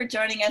for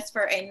joining us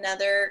for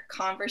another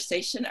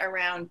conversation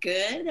around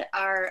good.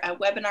 Our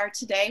webinar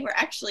today, we're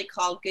actually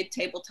called Good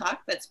Table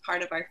Talk. That's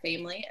part of our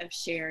family of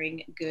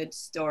sharing good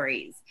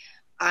stories.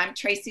 I'm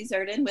Tracy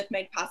Zerden with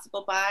Made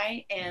Possible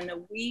By, and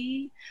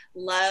we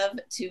love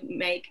to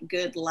make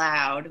good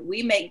loud.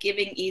 We make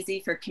giving easy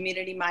for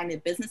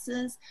community-minded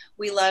businesses.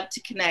 We love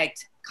to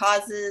connect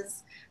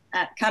causes,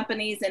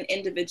 companies and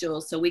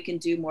individuals so we can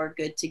do more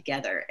good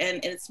together.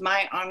 And it's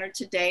my honor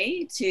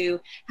today to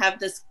have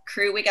this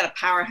crew. We got a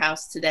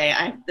powerhouse today.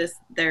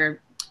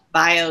 Their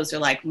bios are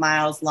like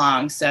miles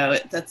long, so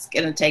that's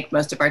going to take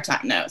most of our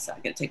time. No, it's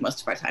not going to take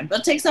most of our time, but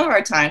it'll take some of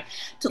our time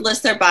to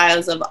list their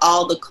bios of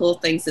all the cool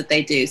things that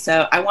they do.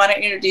 So I want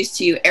to introduce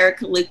to you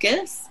Erica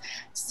Lucas,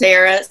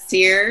 Sarah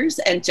Sears,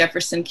 and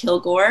Jefferson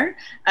Kilgore.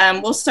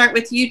 We'll start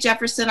with you,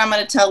 Jefferson. I'm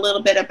going to tell a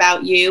little bit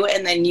about you,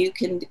 and then you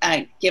can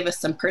give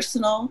us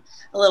a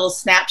little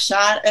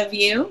snapshot of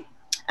you.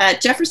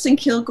 Jefferson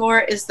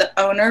Kilgore is the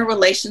owner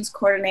relations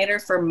coordinator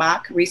for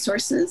Mock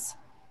Resources.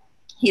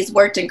 He's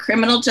worked in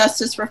criminal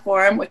justice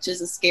reform, which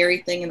is a scary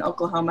thing in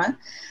Oklahoma.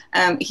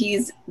 Has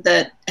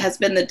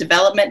been the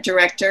development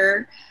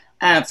director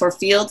for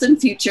Fields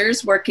and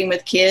Futures, working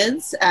with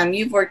kids.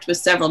 You've worked with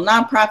several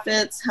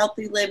nonprofits,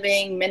 Healthy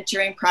Living,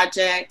 Mentoring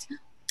Project.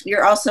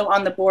 You're also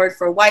on the board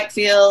for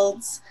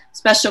Whitefields,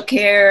 Special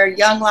Care,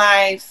 Young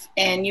Life,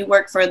 and you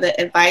work for the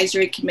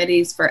advisory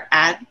committees for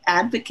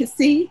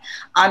advocacy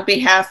on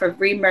behalf of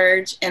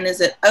Remerge. And is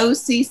it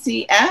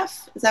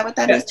OCCF? Is that what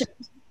that is?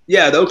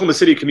 Yeah, the Oklahoma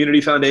City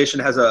Community Foundation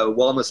has a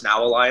Wellness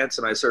Now Alliance,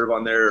 and I serve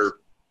on their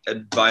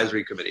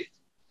advisory committee.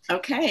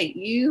 Okay,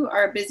 you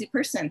are a busy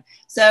person.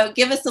 So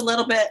give us a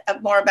little bit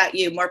more about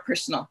you, more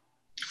personal.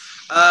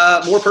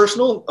 More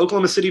personal,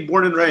 Oklahoma City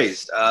born and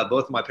raised.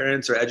 Both of my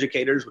parents are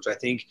educators, which I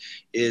think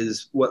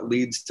is what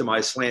leads to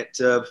my slant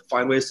to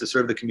find ways to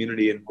serve the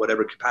community in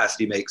whatever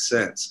capacity makes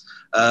sense.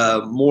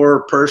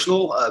 More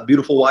personal, a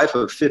beautiful wife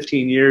of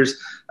 15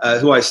 years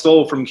who I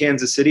stole from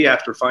Kansas City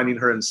after finding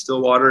her in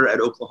Stillwater at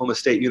Oklahoma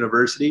State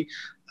University.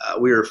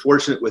 We are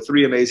fortunate with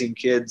 3 amazing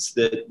kids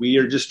that we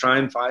are just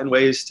trying to find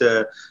ways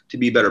to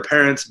be better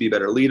parents, be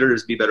better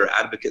leaders, be better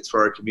advocates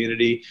for our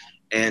community.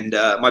 And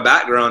my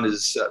background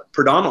is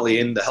predominantly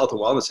in the health and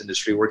wellness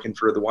industry, working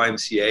for the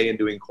YMCA and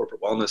doing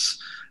corporate wellness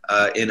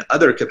in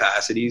other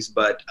capacities.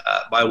 But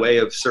by way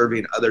of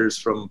serving others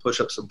from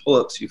push-ups and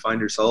pull-ups, you find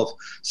yourself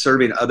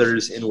serving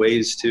others in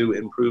ways to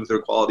improve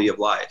their quality of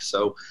life.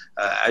 So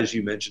as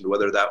you mentioned,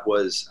 whether that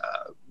was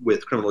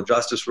with criminal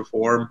justice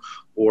reform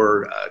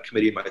or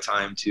committing my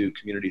time to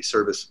community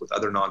service with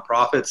other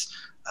nonprofits,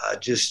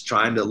 just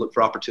trying to look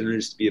for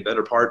opportunities to be a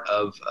better part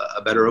of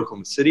a better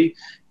Oklahoma City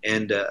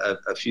and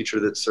a future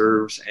that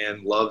serves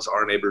and loves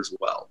our neighbors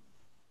well.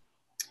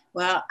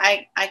 Well,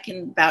 I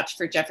can vouch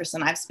for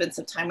Jefferson. I've spent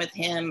some time with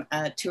him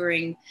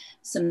touring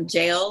some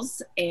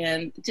jails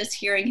and just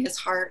hearing his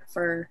heart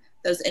for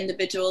those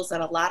individuals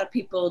that a lot of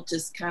people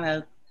just kind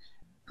of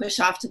push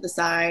off to the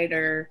side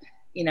or,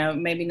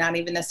 maybe not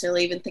even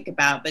necessarily even think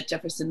about, but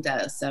Jefferson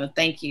does. So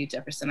thank you,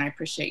 Jefferson. I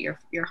appreciate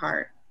your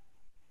heart.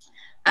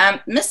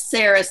 Miss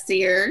Sarah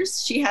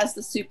Sears, she has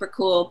the super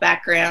cool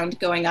background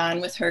going on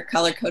with her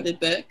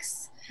color-coded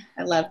books.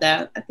 I love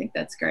that. I think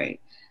that's great.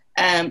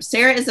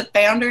 Sarah is a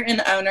founder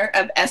and owner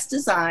of S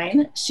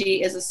Design.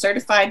 She is a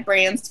certified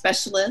brand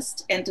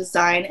specialist and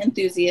design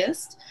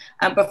enthusiast.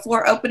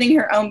 Before opening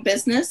her own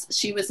business,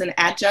 she was an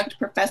adjunct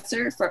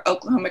professor for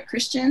Oklahoma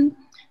Christian,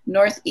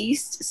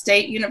 Northeast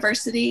State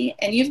University,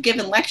 and you've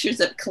given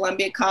lectures at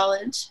Columbia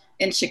College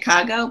in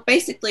Chicago.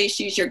 Basically,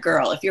 she's your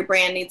girl. If your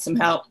brand needs some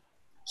help,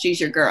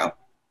 she's your girl.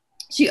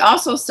 She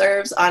also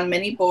serves on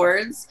many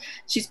boards.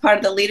 She's part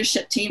of the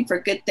leadership team for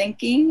Good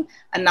Thinking,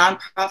 a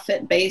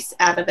nonprofit based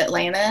out of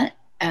Atlanta,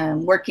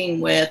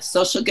 working with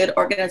social good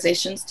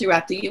organizations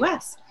throughout the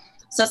U.S.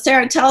 So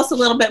Sarah, tell us a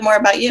little bit more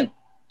about you.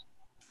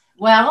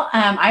 Well,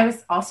 I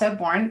was also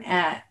born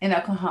in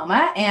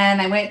Oklahoma,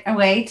 and I went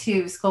away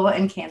to school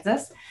in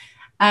Kansas,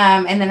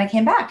 and then I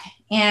came back.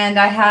 And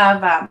I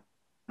have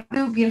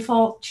 2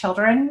 beautiful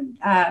children,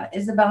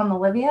 Isabel and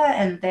Olivia,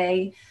 and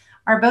they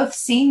are both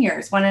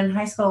seniors, one in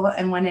high school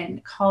and one in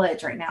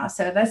college right now.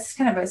 So that's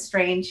kind of a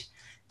strange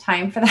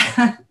time for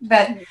that,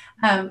 but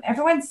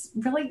everyone's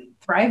really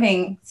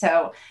thriving.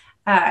 So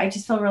I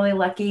just feel really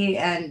lucky.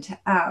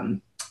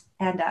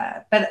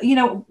 But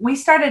we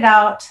started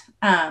out,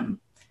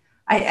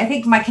 I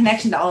think my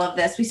connection to all of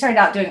this, we started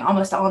out doing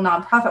almost all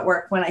nonprofit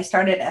work when I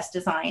started S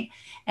Design,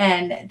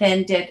 and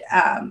then did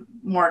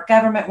more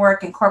government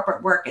work and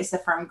corporate work as the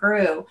firm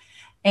grew.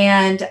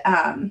 And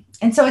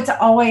so I've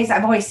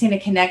always seen a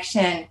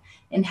connection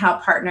in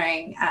how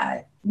partnering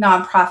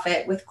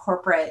nonprofit with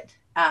corporate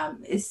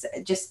is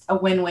just a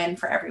win-win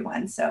for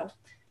everyone. So.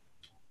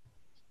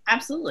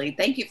 Absolutely.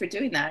 Thank you for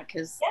doing that,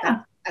 because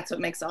that's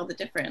what makes all the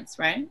difference,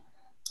 right?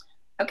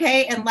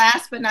 Okay, and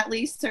last but not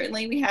least,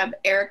 certainly we have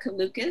Erica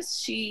Lucas.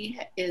 She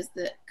is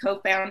the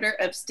co-founder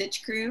of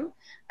Stitch Crew,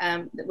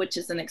 which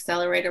is an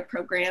accelerator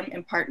program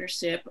in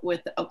partnership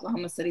with the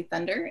Oklahoma City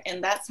Thunder.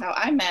 And that's how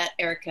I met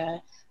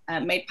Erica.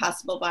 Made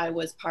Possible By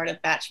was part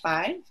of Batch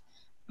 5.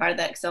 part of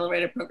that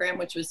accelerator program,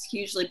 which was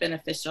hugely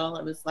beneficial.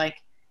 It was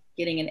like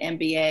getting an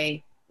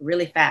MBA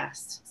really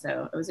fast.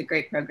 So it was a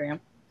great program.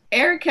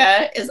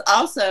 Erica has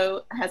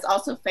also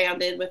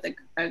founded with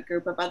a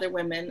group of other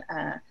women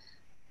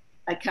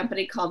a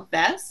company called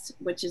Vest,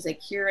 which is a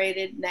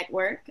curated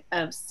network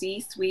of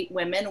C-suite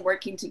women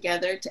working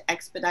together to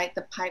expedite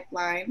the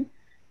pipeline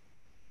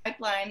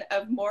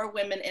of more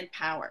women in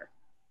power.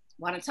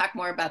 Want to talk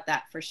more about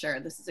that for sure.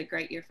 This is a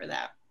great year for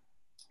that.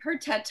 Her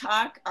TED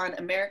Talk on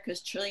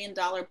America's $1 trillion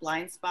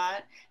blind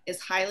spot is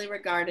highly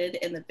regarded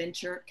in the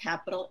venture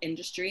capital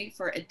industry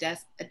for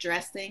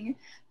addressing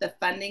the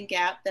funding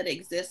gap that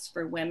exists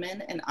for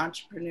women and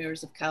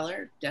entrepreneurs of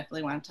color.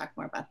 Definitely want to talk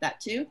more about that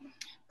too.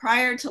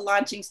 Prior to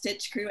launching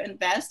Stitch Crew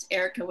Invest,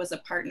 Erica was a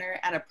partner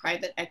at a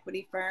private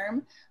equity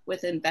firm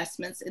with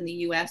investments in the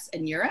US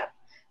and Europe.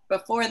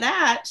 Before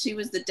that, she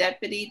was the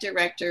deputy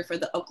director for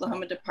the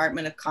Oklahoma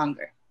Department of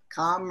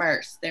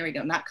Commerce. There we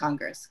go, not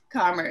Congress,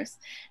 Commerce.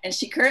 And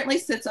she currently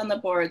sits on the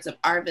boards of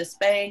Arvis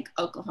Bank,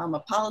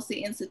 Oklahoma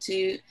Policy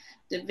Institute,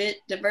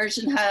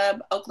 Diversion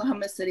Hub,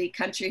 Oklahoma City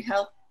County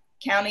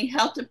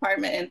Health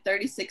Department, and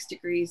 36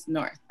 Degrees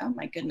North. Oh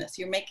my goodness,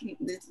 you're making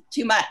this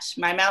too much.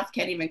 My mouth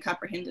can't even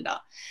comprehend it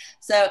all.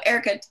 So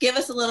Erica, give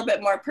us a little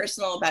bit more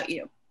personal about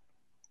you.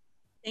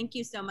 Thank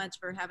you so much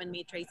for having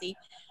me, Tracy.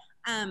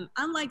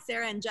 Unlike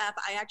Sarah and Jeff,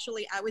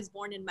 I was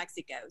born in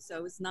Mexico.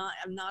 So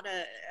I'm not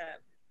a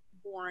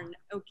born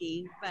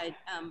Okie, but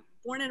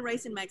born and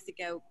raised in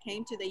Mexico,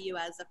 came to the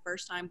US the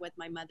first time with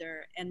my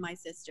mother and my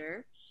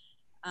sister.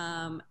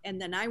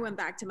 And then I went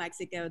back to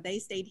Mexico. They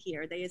stayed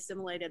here. They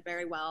assimilated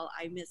very well.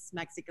 I miss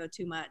Mexico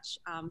too much.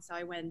 So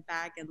I went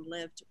back and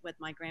lived with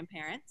my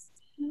grandparents.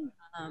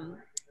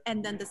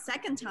 And then the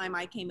second time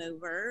I came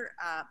over,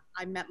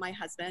 I met my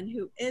husband,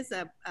 who is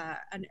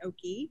an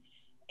Okie,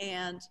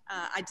 and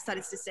I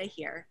decided to stay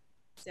here.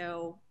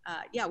 So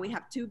yeah, we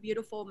have two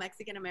beautiful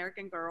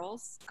Mexican-American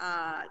girls.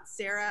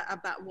 Sarah,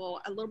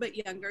 a little bit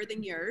younger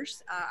than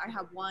yours. I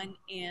have one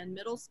in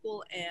middle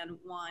school and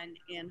one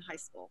in high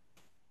school.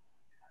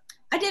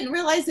 I didn't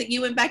realize that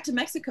you went back to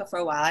Mexico for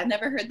a while. I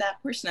never heard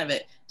that portion of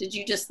it. Did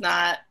you just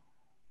not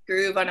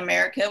groove on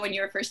America when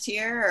you were first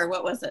here, or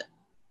what was it?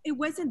 It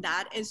wasn't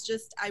that. It's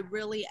just I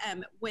really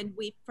am. When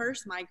we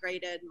first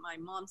migrated, my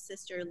mom's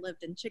sister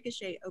lived in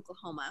Chickasha,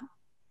 Oklahoma.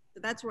 So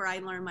that's where I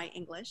learned my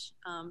English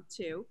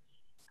too.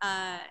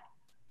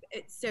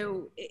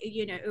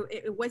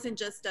 It wasn't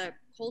just a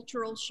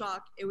cultural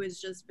shock. It was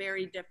just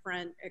very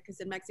different because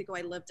in Mexico,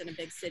 I lived in a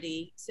big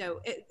city. So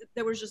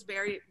there was just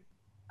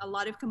a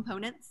lot of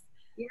components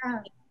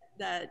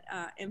that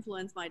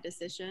influenced my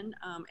decision.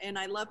 And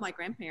I love my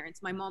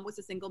grandparents. My mom was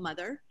a single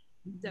mother.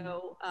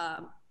 So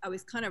I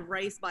was kind of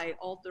raised by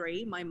all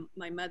three, my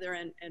mother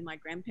and my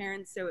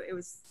grandparents. So it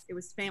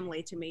was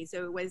family to me.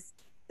 So it was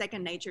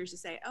second nature to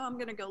say, oh, I'm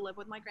going to go live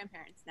with my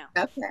grandparents now.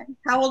 Okay.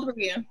 How old were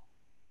you?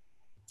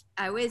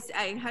 I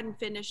hadn't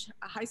finished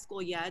high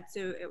school yet.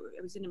 So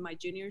it was in my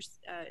junior's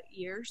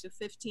year. So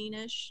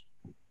 15-ish.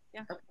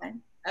 Yeah.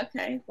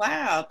 Okay.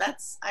 Wow.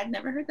 I'd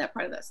never heard that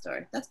part of that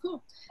story. That's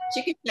cool.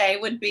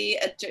 Chickasha would be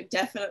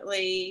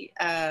definitely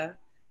a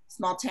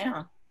small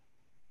town.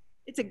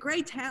 It's a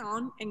great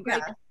town and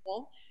great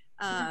people.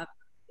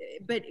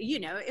 But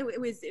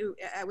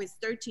I was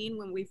 13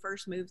 when we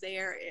first moved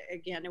there.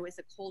 Again, it was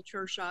a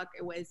culture shock.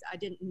 I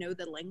didn't know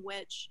the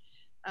language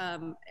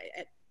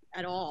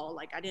at all.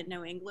 Like I didn't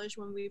know English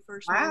when we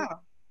first moved.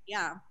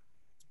 Yeah.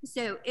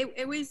 So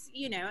it was,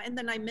 and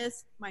then I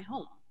missed my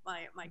home,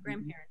 my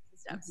grandparents and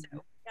stuff.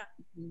 So yeah.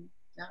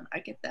 No, I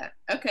get that.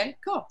 Okay,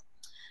 cool.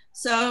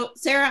 So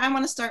Sarah, I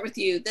want to start with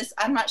you.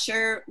 I'm not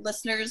sure,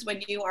 listeners,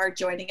 when you are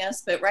joining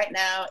us, but right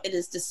now it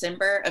is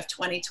December of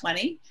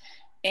 2020.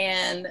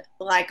 And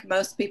like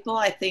most people,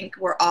 I think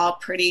we're all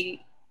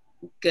pretty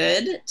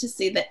good to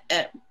see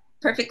that,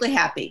 perfectly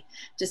happy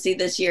to see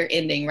this year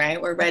ending,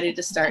 right? We're ready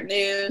to start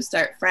new,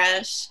 start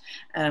fresh.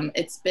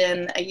 It's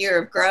been a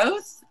year of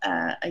growth,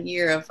 a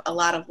year of a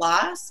lot of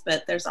loss,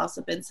 but there's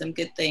also been some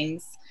good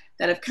things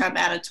that have come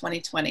out of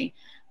 2020.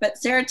 But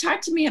Sarah,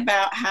 talk to me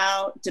about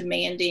how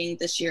demanding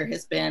this year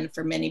has been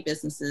for many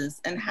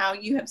businesses and how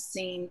you have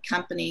seen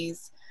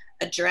companies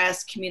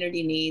address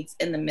community needs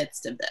in the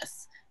midst of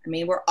this. I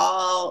mean,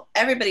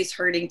 everybody's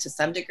hurting to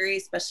some degree,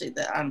 especially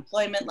the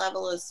unemployment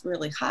level is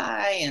really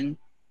high, and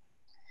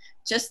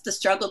just the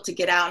struggle to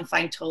get out and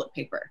find toilet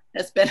paper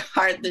has been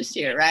hard this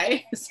year,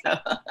 right? So.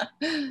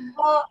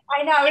 Well,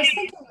 I know, I was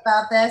thinking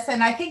about this,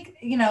 and I think,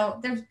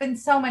 there's been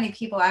so many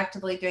people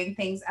actively doing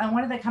things. And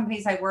one of the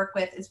companies I work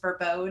with is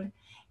Verbode.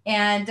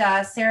 And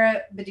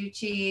Sarah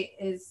Beducci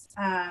is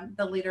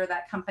the leader of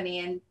that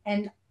company.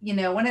 And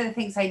one of the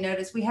things I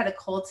noticed, we had a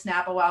cold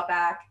snap a while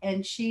back,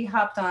 and she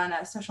hopped on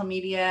social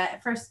media.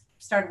 At first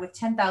started with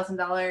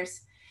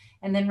 $10,000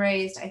 and then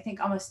raised, I think,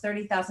 almost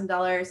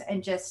 $30,000,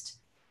 and just,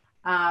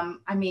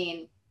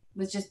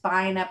 was just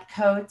buying up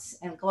coats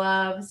and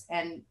gloves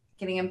and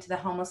getting them to the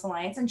Homeless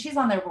Alliance. And she's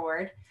on their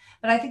board.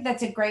 But I think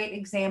that's a great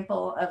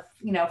example of,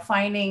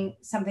 finding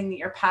something that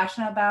you're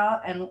passionate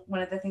about. And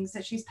one of the things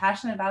that she's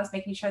passionate about is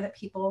making sure that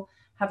people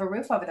have a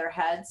roof over their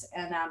heads.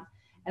 And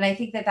I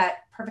think that that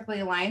perfectly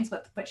aligns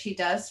with what she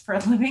does for a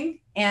living.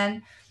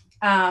 And,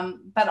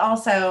 but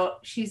also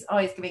she's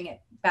always giving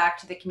it back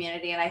to the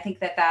community. And I think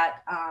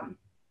that,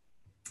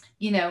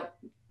 you know,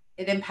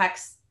 it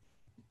impacts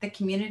the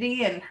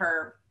community and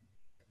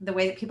the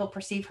way that people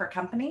perceive her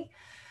company.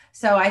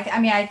 So I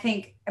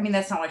mean,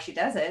 that's not why she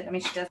does it. I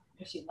mean, she does it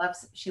because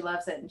she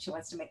loves it, and she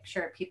wants to make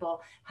sure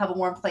people have a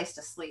warm place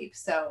to sleep.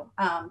 So,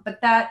 but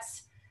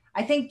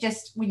I think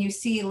just when you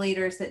see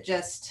leaders that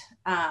just,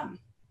 that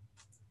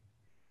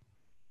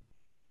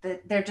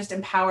they're just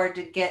empowered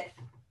to get,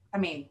 I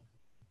mean,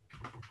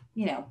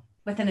 you know,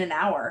 within an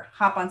hour,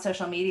 hop on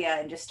social media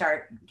and just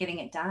start getting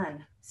it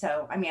done.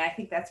 So, I mean, I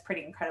think that's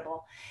pretty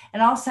incredible.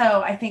 And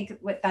also I think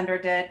what Thunder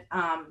did,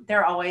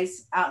 they're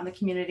always out in the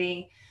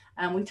community.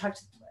 We've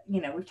talked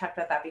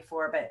about that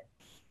before, but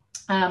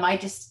I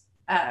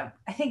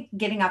think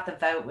getting out the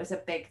vote was a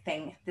big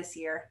thing this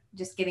year,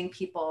 just getting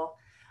people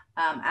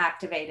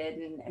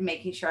activated and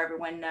making sure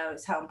everyone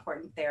knows how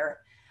important their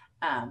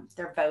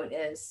vote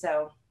is.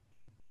 So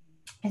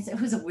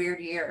it was a weird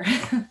year.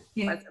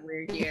 It was a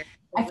weird year.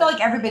 I feel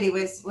like everybody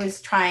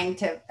was trying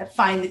to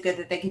find the good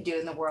that they could do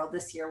in the world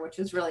this year, which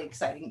was really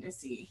exciting to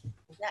see.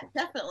 Yeah,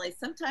 definitely.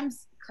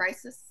 Sometimes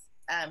crisis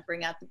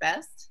bring out the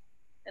best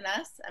in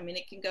us. I mean,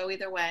 it can go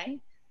either way,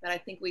 but I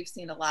think we've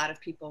seen a lot of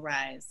people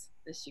rise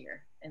this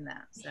year in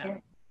that. So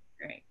Sure.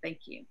 Great, thank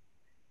you.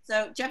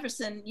 So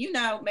Jefferson, you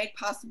know, Make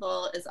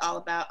Possible is all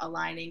about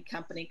aligning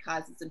company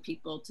causes and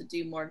people to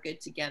do more good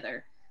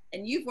together.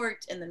 And you've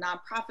worked in the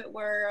nonprofit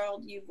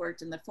world, you've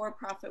worked in the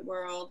for-profit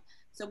world.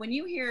 So when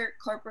you hear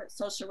corporate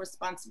social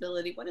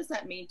responsibility, what does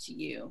that mean to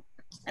you?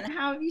 And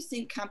how have you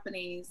seen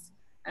companies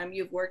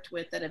you've worked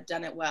with that have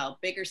done it well,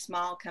 big or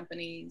small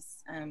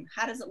companies?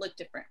 How does it look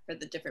different for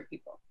the different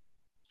people?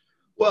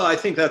 Well, I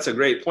think that's a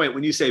great point.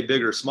 When you say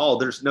big or small,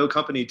 there's no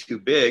company too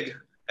big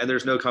and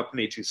there's no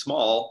company too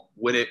small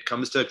when it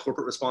comes to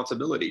corporate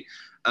responsibility.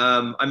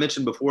 I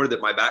mentioned before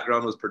that my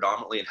background was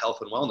predominantly in health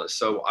and wellness.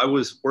 So I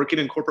was working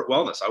in corporate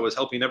wellness. I was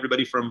helping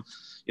everybody from,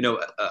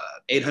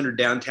 800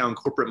 downtown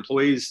corporate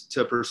employees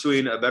to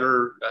pursuing a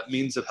better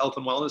means of health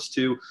and wellness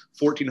to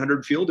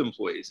 1,400 field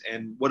employees.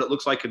 And what it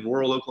looks like in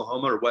rural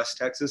Oklahoma or West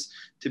Texas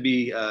to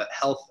be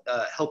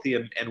healthy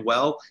and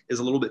well is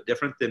a little bit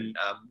different than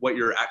what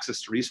your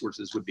access to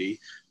resources would be.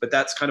 But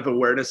that's kind of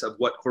awareness of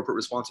what corporate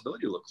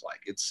responsibility looks like.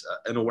 It's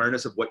an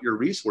awareness of what your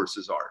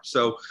resources are.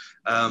 So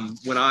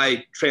when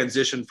I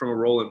transitioned from a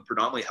role in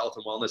predominantly health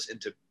and wellness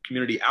into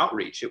community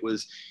outreach, it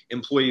was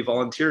employee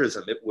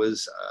volunteerism, it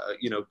was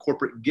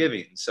corporate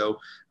giving. So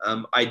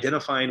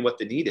identifying what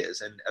the need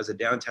is. And as a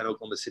downtown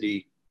Oklahoma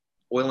City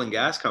oil and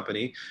gas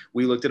company,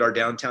 we looked at our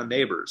downtown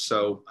neighbors.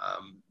 So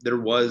there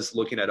was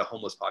looking at a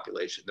homeless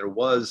population. There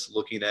was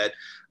looking at,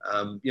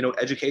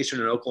 education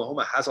in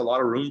Oklahoma has a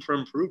lot of room for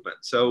improvement.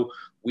 So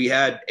we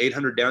had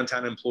 800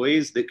 downtown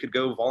employees that could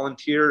go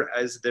volunteer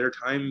as their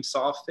time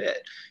saw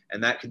fit.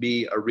 And that could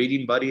be a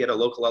reading buddy at a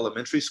local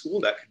elementary school.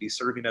 That could be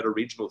serving at a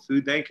regional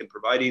food bank and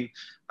providing,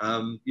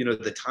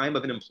 the time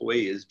of an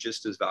employee is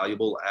just as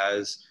valuable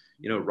as,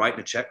 writing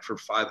a check for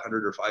 $500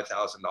 or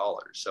 $5,000.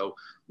 So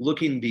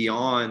looking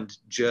beyond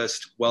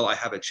just, well, I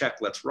have a check,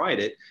 let's write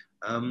it.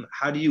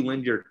 How do you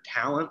lend your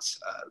talents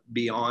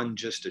beyond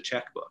just a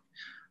checkbook?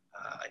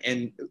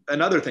 And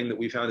another thing that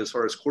we found as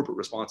far as corporate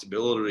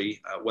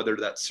responsibility, whether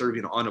that's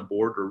serving on a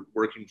board or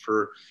working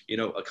for,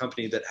 a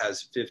company that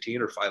has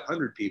 15 or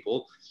 500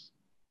 people,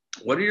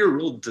 what are your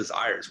real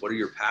desires? What are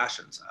your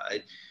passions?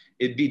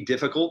 It'd be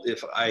difficult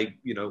if I,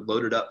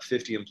 loaded up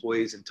 50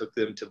 employees and took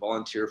them to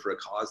volunteer for a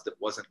cause that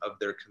wasn't of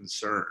their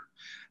concern.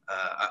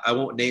 I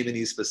won't name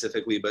any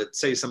specifically, but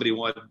say somebody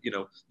wanted,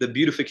 the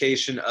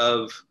beautification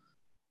of,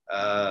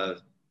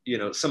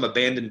 some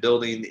abandoned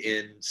building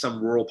in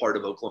some rural part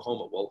of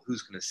Oklahoma. Well,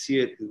 who's going to see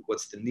it?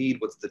 What's the need?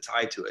 What's the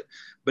tie to it?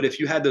 But if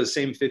you had those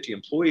same 50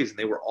 employees and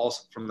they were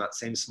also from that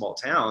same small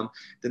town,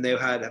 then they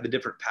would have a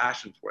different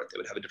passion for it. They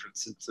would have a different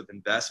sense of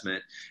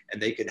investment, and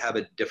they could have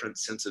a different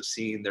sense of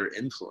seeing their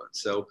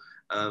influence. So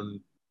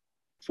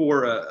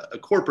for a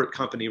corporate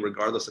company,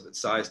 regardless of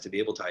its size, to be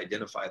able to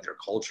identify their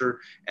culture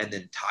and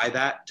then tie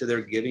that to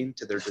their giving,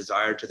 to their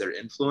desire, to their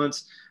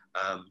influence,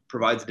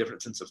 provides a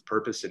different sense of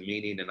purpose and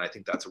meaning. And I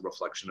think that's a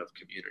reflection of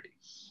community.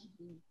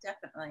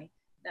 Definitely.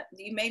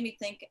 You made me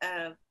think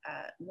of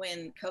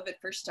when COVID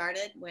first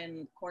started,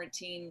 when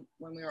quarantine,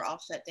 when we were all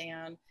shut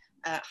down,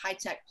 High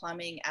Tech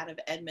Plumbing out of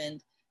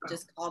Edmond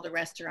just called a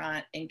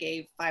restaurant and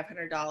gave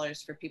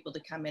 $500 for people to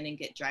come in and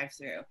get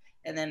drive-through.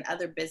 And then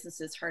other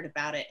businesses heard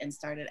about it and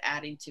started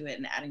adding to it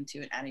and adding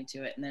to it, adding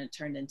to it. And then it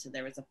turned into,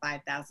 there was a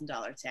 $5,000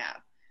 tab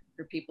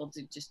for people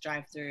to just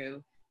drive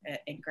through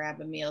and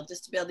grab a meal,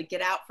 just to be able to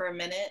get out for a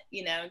minute,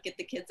 get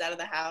the kids out of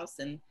the house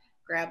and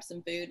grab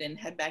some food and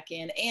head back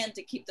in, and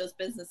to keep those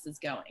businesses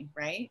going,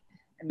 right?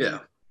 I mean, yeah.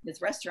 His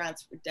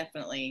restaurants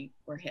definitely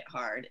were hit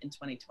hard in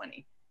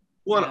 2020.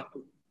 Well,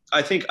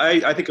 I think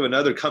of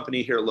another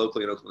company here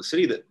locally in Oklahoma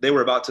City that they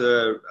were about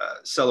to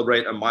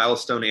celebrate a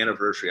milestone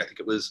anniversary. I think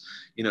it was,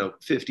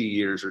 50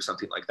 years or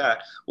something like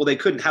that. Well, they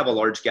couldn't have a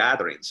large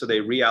gathering, so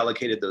they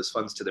reallocated those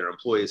funds to their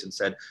employees and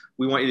said,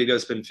 "We want you to go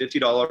spend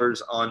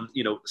 $50 on,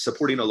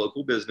 supporting a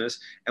local business,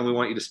 and we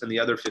want you to spend the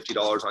other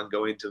 $50 on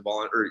going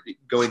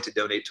to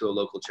donate to a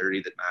local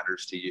charity that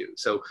matters to you."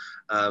 So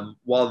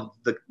while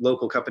the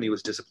local company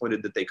was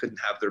disappointed that they couldn't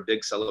have their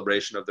big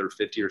celebration of their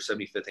 50th or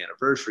 75th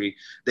anniversary,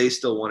 they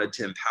still wanted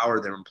to empower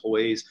their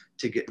employees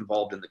to get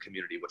involved in the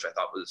community, which I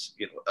thought was,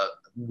 a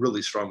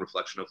really strong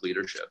reflection of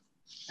leadership.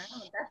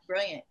 Oh, that's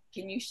brilliant.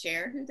 Can you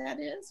share who that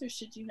is, or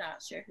should you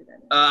not share who that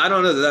is? I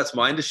don't know that that's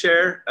mine to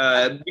share,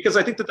 because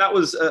I think that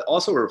was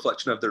also a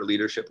reflection of their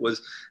leadership.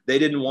 Was they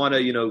didn't want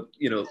to,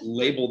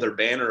 label their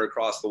banner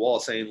across the wall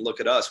saying, "Look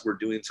at us, we're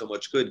doing so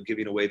much good,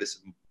 giving away this,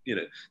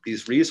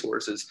 these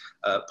resources."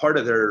 Part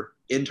of their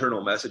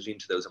internal messaging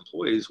to those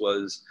employees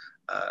was,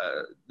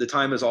 the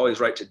time is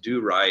always right to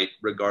do right,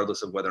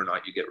 regardless of whether or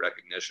not you get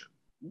recognition.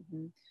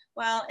 Mm-hmm.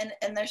 Well,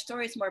 and their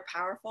story is more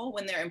powerful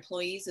when their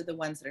employees are the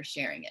ones that are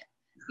sharing it,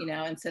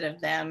 instead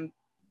of them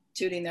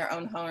tooting their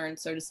own horn,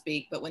 so to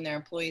speak. But when their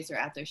employees are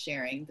out there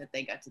sharing that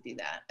they got to do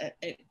that,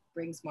 it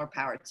brings more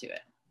power to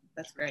it.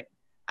 That's great.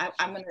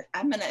 I'm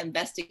gonna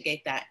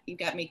investigate that. You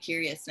got me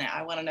curious now.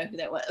 I want to know who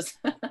that was.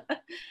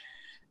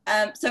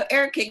 So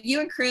Erica, you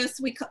and Chris,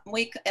 we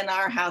in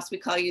our house, we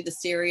call you the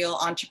serial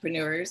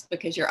entrepreneurs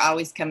because you're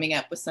always coming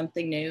up with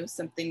something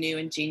new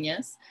and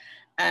genius.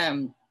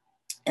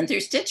 And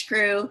through Stitch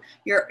Crew,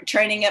 you're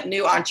training up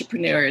new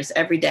entrepreneurs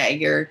every day.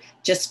 You're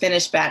just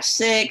finished batch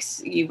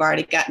 6. You've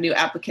already got new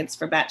applicants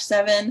for batch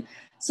 7.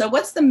 So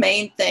what's the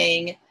main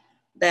thing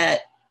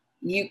that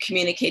you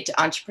communicate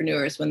to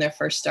entrepreneurs when they're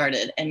first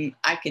started? And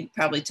I could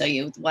probably tell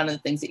you one of the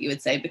things that you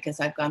would say because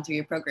I've gone through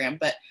your program,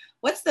 but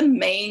what's the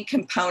main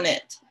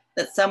component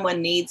that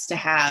someone needs to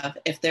have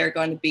if they're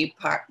going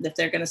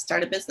to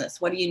start a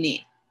business? What do you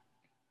need?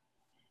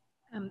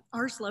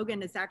 Our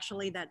slogan is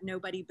actually that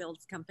nobody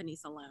builds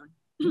companies alone.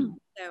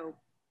 So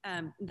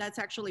that's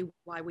actually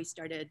why we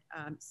started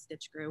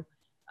Stitch Crew.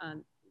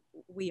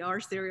 We are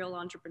serial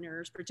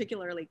entrepreneurs,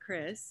 particularly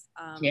Chris.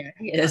 Yeah,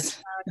 he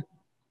is.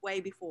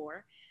 Way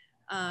before.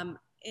 And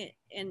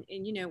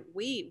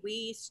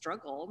we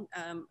struggle.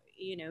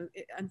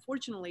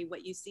 Unfortunately,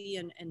 what you see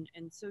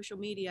in social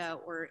media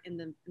or in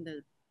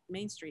the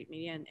mainstream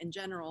media in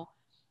general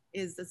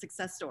is the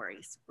success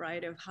stories,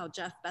 right? Of how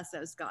Jeff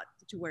Bezos got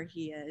to where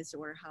he is,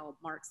 or how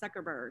Mark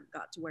Zuckerberg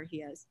got to where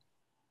he is.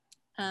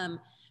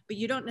 But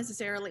you don't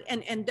necessarily,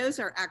 and those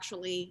are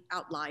actually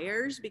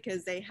outliers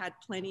because they had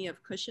plenty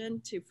of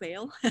cushion to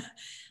fail.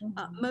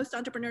 Most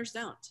entrepreneurs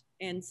don't.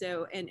 And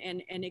so, and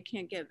it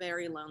can get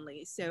very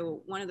lonely.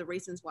 So one of the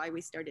reasons why we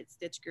started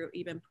Stitch Crew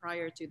even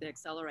prior to the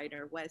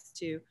accelerator was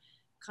to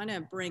kind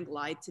of bring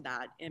light to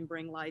that and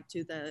bring light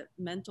to the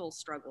mental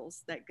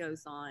struggles that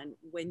goes on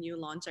when you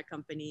launch a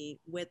company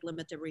with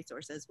limited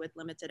resources, with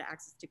limited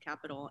access to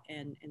capital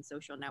and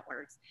social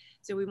networks.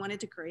 So we wanted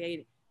to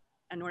create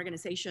an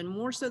organization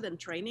more so than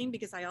training,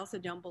 because I also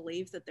don't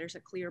believe that there's a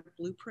clear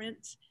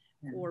blueprint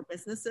for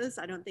businesses.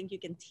 I don't think you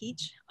can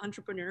teach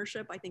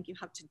entrepreneurship. I think you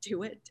have to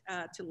do it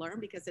to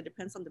learn, because it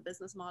depends on the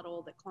business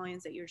model, the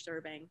clients that you're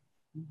serving,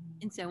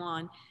 and so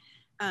on.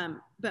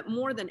 But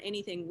more than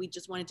anything, we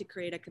just wanted to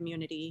create a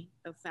community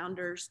of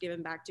founders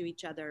giving back to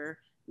each other,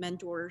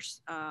 mentors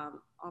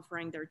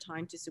offering their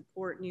time to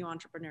support new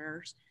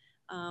entrepreneurs.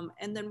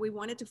 And then we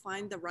wanted to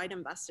find the right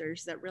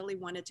investors that really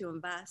wanted to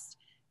invest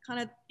kind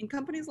of in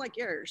companies like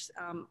yours.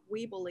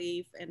 We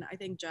believe, and I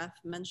think Jeff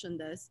mentioned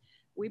this,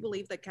 we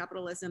believe that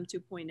capitalism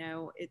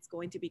 2.0, it's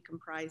going to be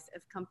comprised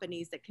of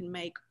companies that can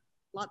make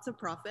lots of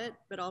profit,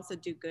 but also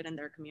do good in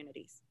their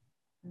communities.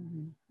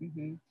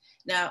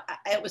 Now,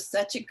 it was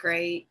such a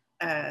great,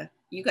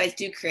 you guys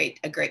do create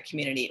a great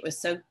community. It was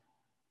so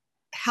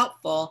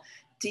helpful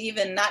to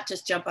even not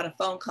just jump on a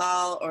phone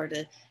call or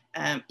to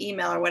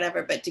email or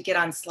whatever, but to get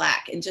on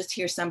Slack and just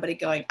hear somebody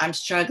going, "I'm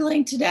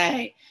struggling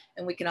today."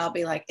 And we can all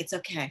be like, "It's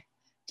okay.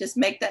 Just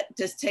take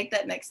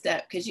that next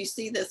step." Because you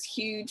see this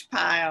huge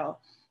pile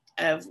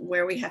of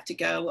where we have to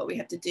go, what we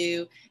have to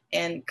do.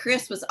 And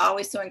Chris was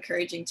always so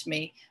encouraging to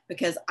me,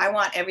 because I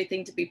want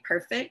everything to be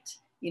perfect.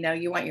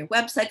 You want your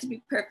website to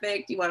be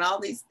perfect. You want all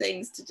these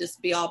things to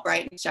just be all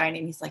bright and shiny.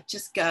 And he's like,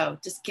 "Just go,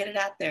 just get it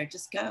out there.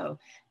 Just go."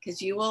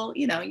 Because you will,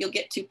 you'll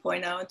get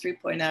 2.0 and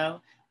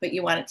 3.0, but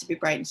you want it to be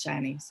bright and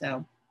shiny.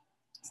 So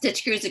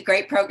Stitch Crew is a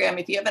great program.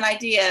 If you have an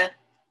idea,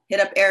 hit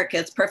up Erica.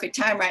 It's perfect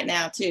time right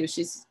now too.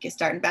 She's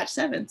starting batch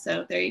 7.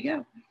 So there you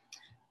go.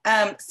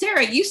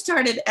 Sarah, you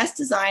started S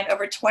Design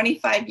over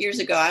 25 years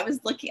ago. I was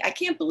looking, I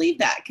can't believe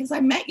that, because I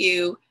met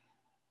you,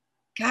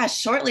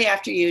 shortly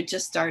after you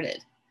just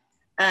started.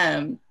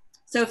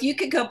 So if you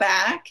could go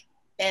back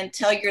and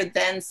tell your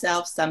then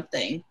self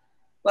something,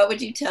 what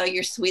would you tell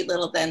your sweet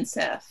little then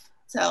self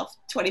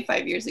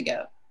 25 years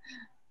ago?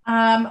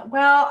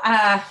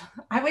 I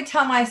would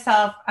tell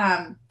myself,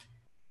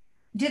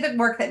 do the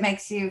work that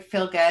makes you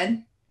feel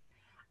good.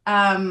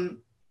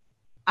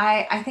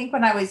 I think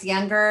when I was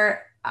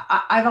younger,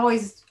 I've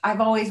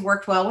always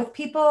worked well with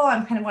people.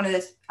 I'm kind of one of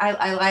those,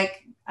 I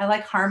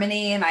like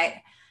harmony, and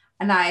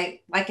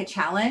I like a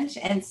challenge.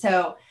 And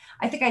so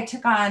I think I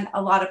took on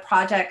a lot of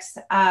projects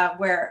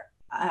where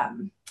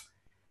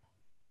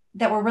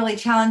that were really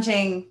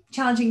challenging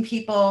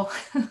people.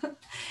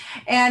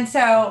 And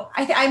so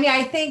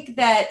I think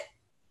that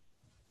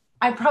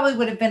I probably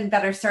would have been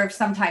better served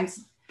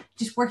sometimes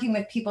just working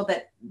with people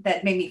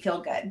that made me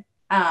feel good.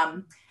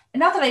 And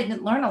not that I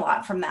didn't learn a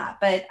lot from that,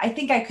 but I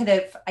think I could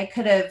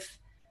have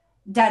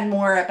done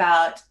more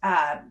about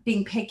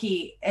being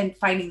picky and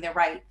finding the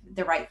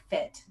right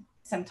fit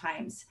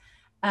sometimes,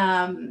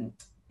 and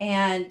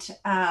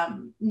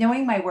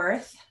knowing my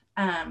worth.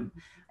 I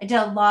did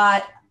a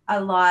lot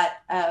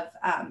of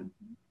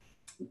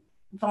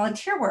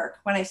volunteer work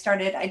when I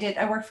started.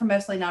 I worked for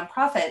mostly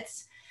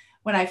nonprofits.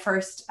 When I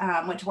first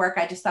went to work,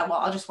 I just thought, well,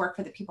 I'll just work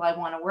for the people I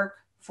want to work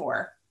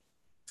for.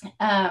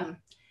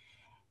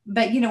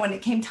 But when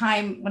it came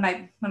time, when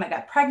I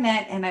got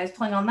pregnant and I was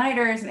pulling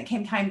all-nighters and it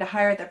came time to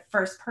hire the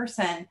first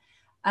person,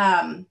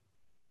 my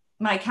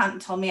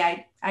accountant told me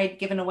I'd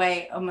given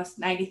away almost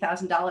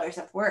 $90,000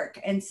 of work.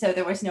 And so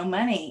there was no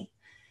money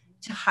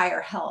to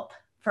hire help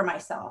for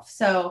myself.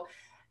 So,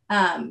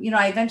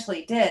 I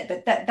eventually did,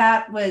 but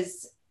that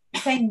was,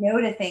 saying no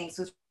to things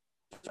was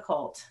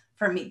difficult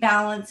for me.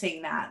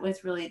 Balancing that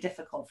was really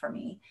difficult for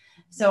me.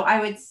 So I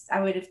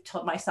would have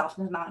told myself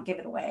to not give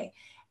it away.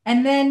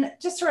 And then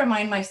just to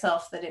remind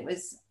myself that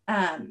it's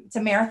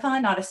a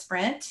marathon, not a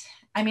sprint.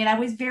 I mean, I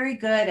was very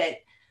good at,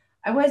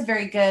 I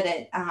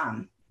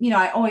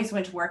always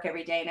went to work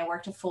every day and I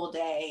worked a full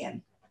day.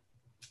 And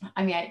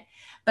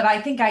but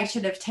I think I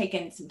should have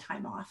taken some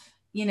time off.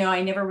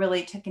 I never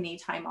really took any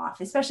time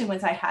off, especially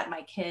once I had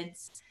my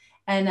kids.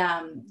 And,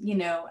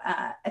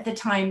 at the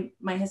time,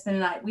 my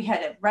husband and we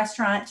had a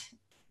restaurant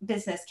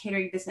business,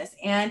 catering business,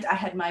 and I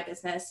had my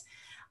business.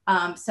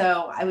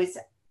 So I was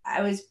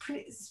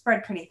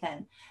spread pretty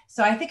thin.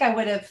 So I think I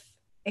would have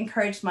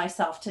encouraged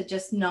myself to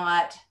just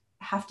not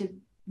have to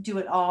do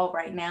it all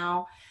right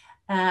now,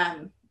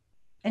 and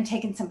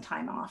taken some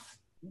time off.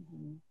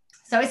 Mm-hmm.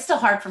 So it's still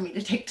hard for me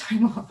to take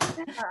time off.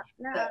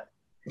 Yeah.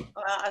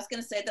 Well, I was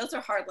going to say, those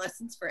are hard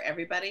lessons for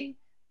everybody,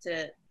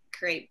 to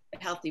create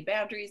healthy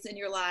boundaries in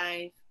your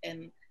life,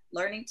 and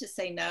learning to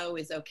say no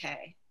is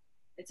okay.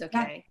 It's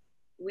okay.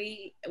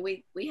 Yeah.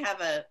 We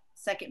have a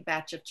second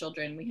batch of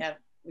children. We have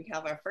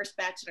our first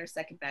batch and our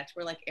second batch.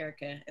 We're like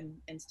Erica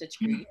and Stitch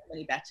Crew. Mm-hmm.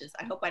 Many batches.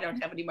 I hope I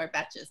don't have any more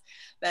batches,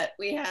 but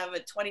we have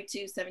a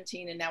 22,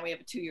 17, and now we have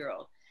a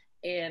 2-year-old.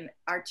 And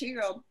our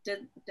 2-year-old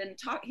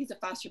didn't talk. He's a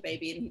foster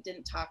baby and he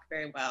didn't talk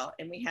very well.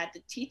 And we had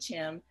to teach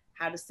him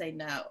how to say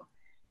no.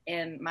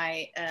 And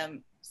my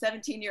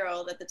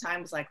 17-year-old at the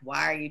time was like,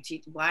 why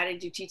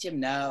did you teach him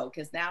no?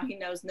 Because now he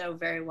knows no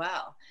very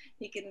well.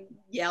 He can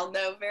yell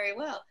no very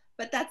well.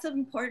 But that's an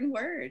important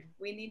word.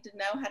 We need to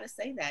know how to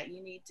say that.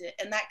 You need to,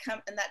 and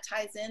that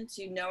ties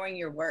into knowing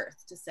your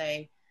worth, to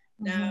say,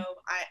 no,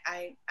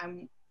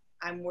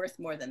 I'm worth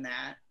more than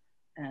that.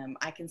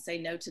 I can say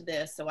no to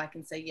this, so I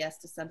can say yes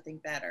to something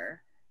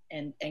better,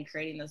 and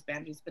creating those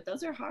boundaries. But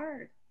those are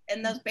hard.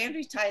 And those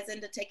boundaries ties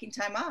into taking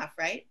time off,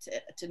 right?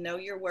 To know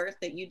your worth,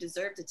 that you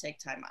deserve to take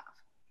time off.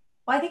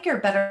 Well, I think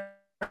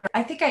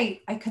I think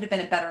I could have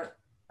been a better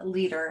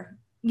leader,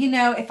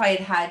 if I had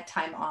had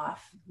time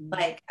off. Mm-hmm.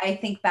 Like, I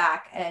think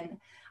back and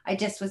I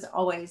just was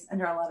always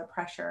under a lot of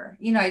pressure.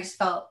 I just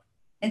felt,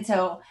 and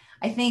so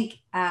I think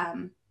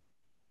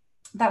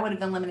that would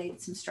have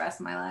eliminated some stress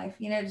in my life,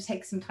 to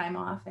take some time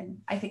off. And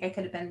I think I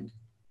could have been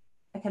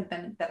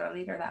a better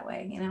leader that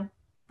way,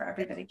 for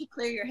everybody. You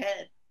clear your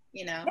head,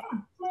 yeah.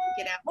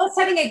 Get out. Well,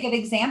 setting a good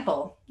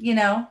example,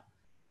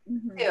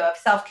 mm-hmm. too, of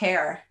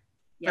self-care.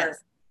 Yes.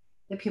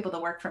 For the people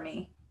that work for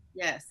me.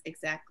 Yes,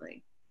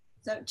 exactly.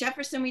 So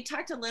Jefferson, we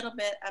talked a little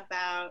bit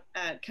about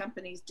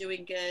companies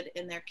doing good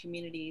in their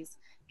communities.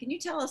 Can you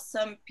tell us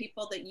some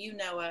people that you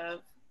know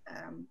of,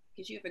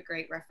 because you have a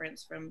great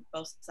reference from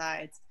both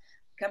sides,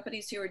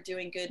 companies who are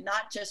doing good,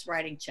 not just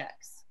writing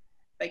checks,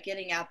 but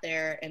getting out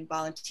there and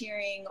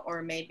volunteering,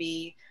 or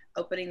maybe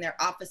opening their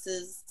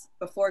offices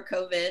before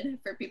COVID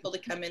for people to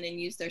come in and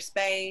use their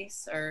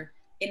space, or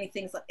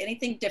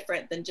anything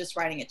different than just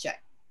writing a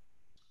check?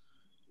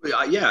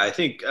 Yeah, I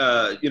think,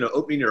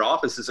 opening your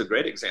office is a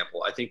great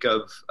example. I think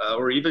of,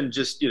 or even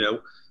just,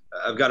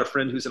 I've got a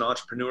friend who's an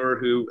entrepreneur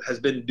who has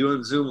been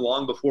doing Zoom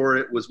long before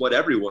it was what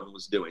everyone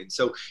was doing.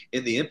 So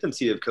in the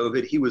infancy of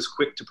COVID, he was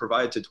quick to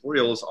provide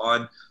tutorials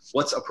on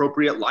what's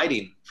appropriate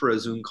lighting for a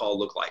Zoom call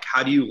look like.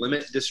 How do you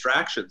limit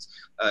distractions?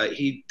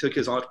 He took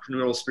his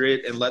entrepreneurial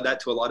spirit and led that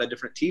to a lot of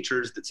different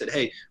teachers that said,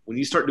 hey, when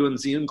you start doing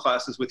Zoom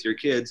classes with your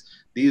kids,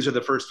 these are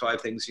the first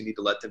 5 things you need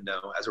to let them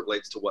know as it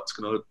relates to what's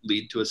going to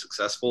lead to a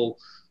successful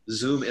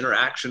Zoom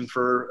interaction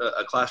for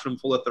a classroom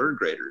full of 3rd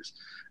graders.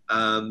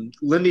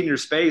 Lending your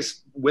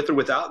space with or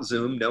without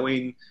Zoom,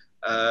 knowing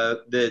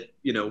that,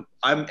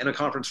 I'm in a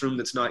conference room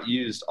that's not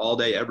used all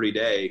day, every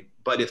day,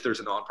 but if there's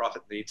a nonprofit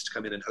that needs to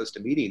come in and host a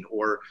meeting,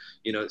 or,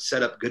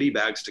 set up goodie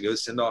bags to go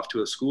send off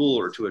to a school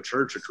or to a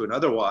church or to an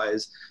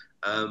otherwise,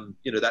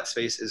 That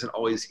space isn't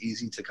always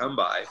easy to come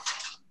by.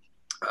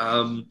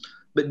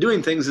 But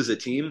doing things as a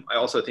team, I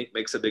also think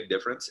makes a big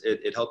difference.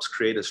 It helps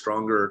create a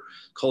stronger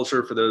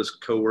culture for those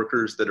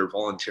coworkers that are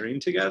volunteering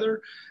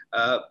together.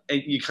 And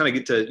you kind of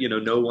get to,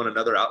 know one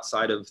another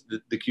outside of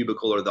the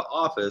cubicle or the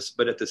office,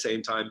 but at the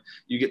same time,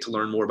 you get to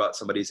learn more about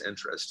somebody's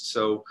interests.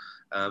 So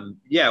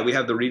we have we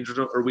have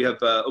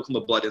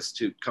Oklahoma Blood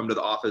Institute come to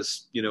the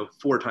office,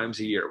 4 times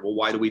a year. Well,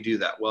 why do we do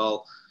that?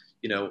 Well,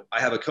 I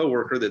have a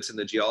coworker that's in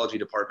the geology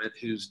department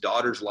whose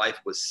daughter's life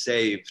was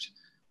saved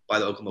by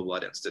the Oklahoma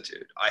Blood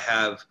Institute. I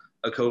have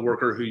a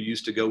coworker who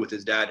used to go with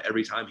his dad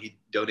every time he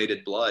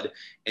donated blood,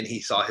 and he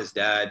saw his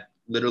dad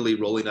literally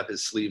rolling up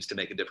his sleeves to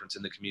make a difference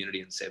in the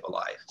community and save a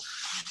life.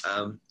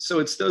 So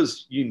it's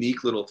those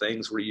unique little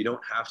things where you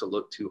don't have to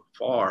look too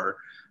far.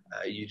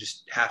 You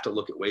just have to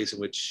look at ways in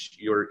which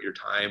your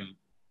time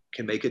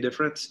can make a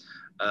difference,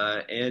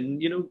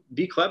 and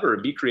be clever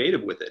and be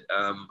creative with it.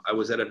 I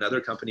was at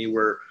another company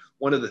where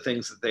one of the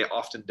things that they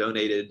often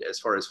donated as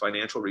far as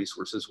financial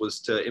resources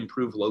was to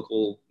improve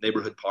local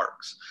neighborhood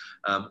parks,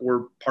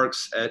 or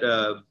parks at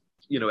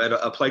at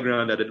a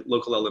playground at a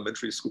local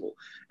elementary school.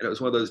 And it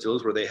was one of those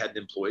deals where they had an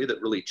employee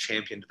that really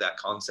championed that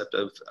concept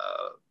of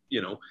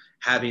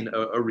having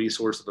a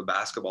resource of a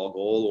basketball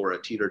goal or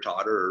a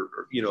teeter-totter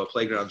or a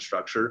playground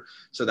structure.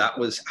 So that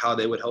was how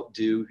they would help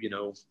do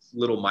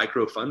little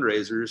micro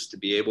fundraisers to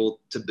be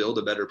able to build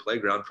a better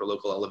playground for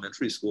local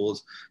elementary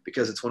schools,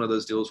 because it's one of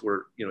those deals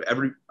where I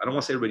don't want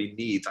to say everybody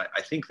needs,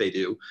 I think they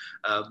do,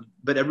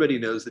 but everybody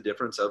knows the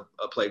difference of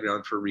a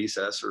playground for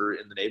recess or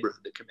in the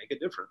neighborhood that can make a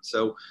difference.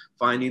 So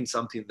finding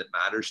something that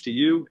matters to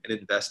you and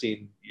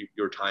investing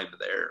your time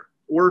there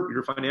or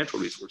your financial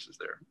resources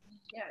there.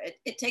 Yeah,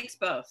 it takes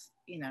both,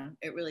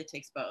 it really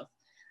takes both.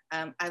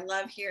 I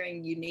love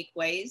hearing unique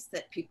ways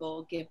that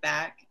people give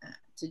back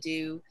to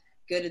do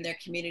good in their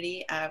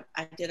community.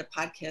 I did a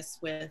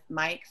podcast with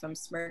Mike from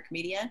Smirk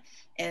Media,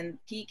 and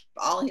he gave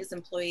all his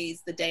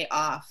employees the day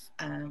off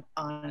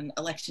on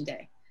election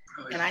day.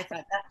 Oh, yeah. And I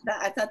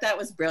thought that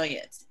was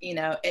brilliant.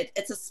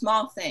 It's a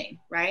small thing,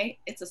 right?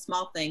 It's a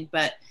small thing,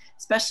 but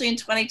especially in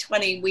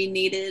 2020, we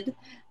needed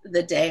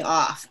the day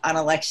off on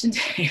election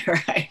day,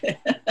 right?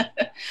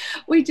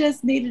 We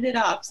just needed it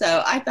off.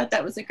 So I thought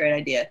that was a great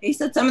idea. He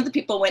said some of the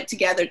people went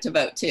together to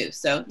vote too.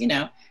 So,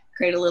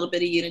 create a little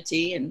bit of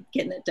unity and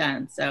getting it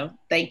done. So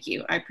thank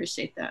you. I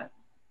appreciate that.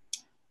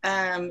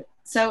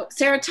 So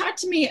Sarah, talk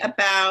to me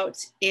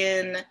about,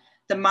 in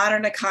the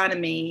modern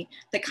economy,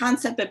 the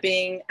concept of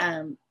being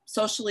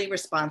socially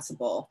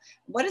responsible.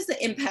 What is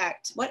the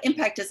impact? What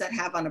impact does that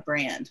have on a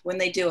brand when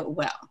they do it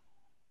well?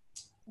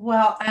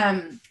 Well,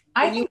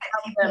 I think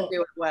them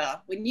do it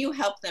well. When you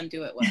help them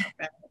do it well,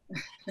 right?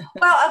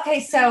 Well, okay.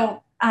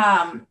 So,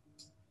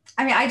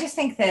 I just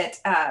think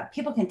that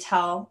people can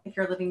tell if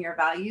you're living your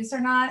values or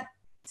not.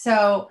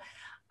 So,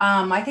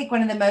 I think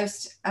one of the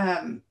most,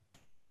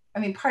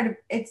 part of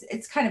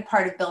it's kind of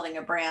part of building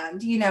a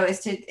brand,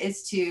 is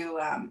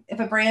to if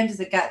a brand is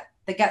the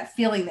gut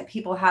feeling that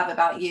people have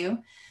about you,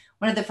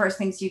 one of the first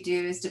things you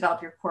do is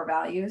develop your core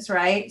values,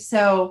 right?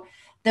 So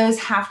those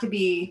have to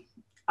be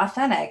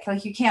authentic.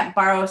 Like, you can't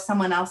borrow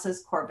someone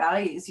else's core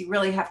values. You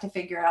really have to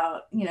figure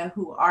out,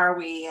 who are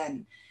we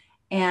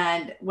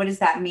and what does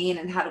that mean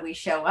and how do we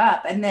show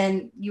up? And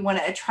then you want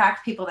to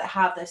attract people that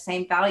have the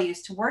same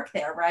values to work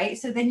there, right?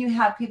 So then you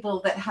have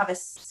people that have a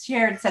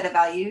shared set of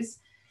values.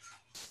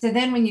 So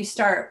then when you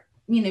start,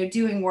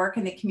 doing work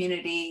in the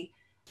community,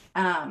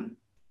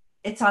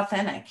 it's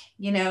authentic,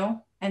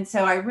 And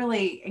so I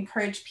really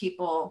encourage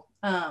people.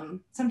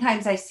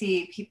 Sometimes I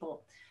see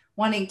people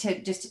wanting to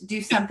just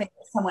do something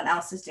that someone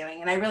else is doing.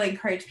 And I really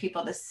encourage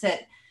people to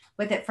sit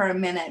with it for a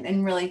minute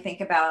and really think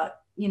about,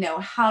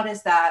 how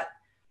does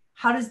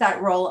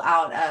that roll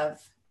out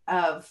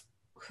of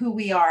who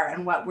we are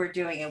and what we're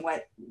doing and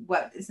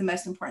what is the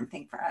most important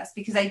thing for us?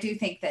 Because I do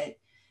think that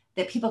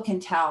people can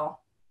tell.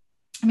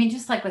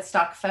 Just like with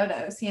stock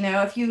photos,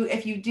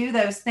 if you do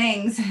those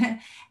things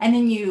and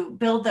then you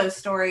build those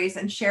stories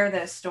and share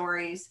those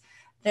stories,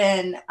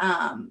 then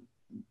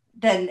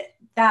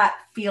that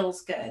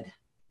feels good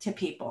to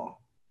people.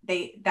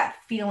 That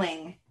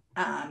feeling,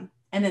 and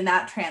then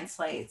that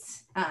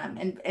translates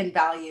in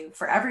value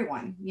for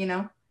everyone,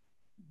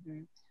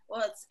 Mm-hmm.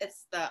 Well,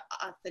 it's the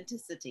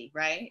authenticity,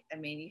 right?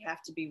 You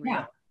have to be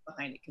real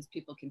behind it because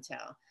people can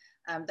tell.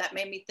 That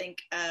made me think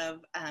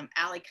of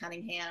Allie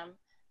Cunningham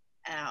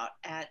out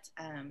at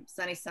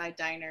Sunnyside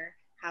Diner,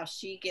 how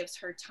she gives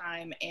her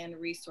time and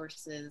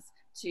resources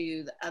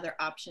to the Other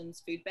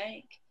Options Food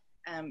Bank.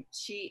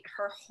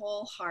 Her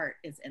whole heart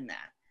is in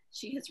that.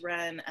 She has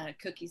run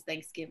Cookies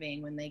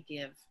Thanksgiving, when they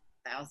give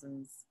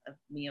thousands of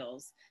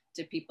meals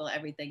to people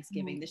every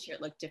Thanksgiving. Mm-hmm. This year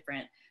it looked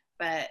different,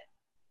 but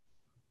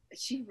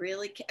she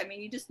really,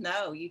 you just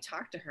know, you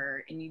talk to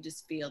her and you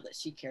just feel that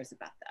she cares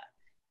about that.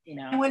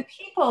 And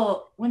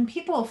when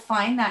people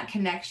find that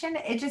connection,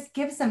 it just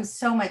gives them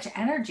so much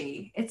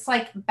energy. It's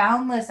like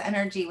boundless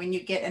energy when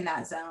you get in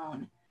that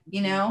zone,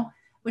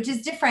 which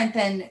is different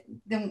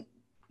than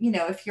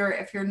if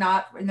you're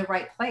not in the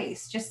right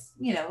place, just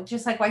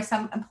like why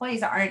some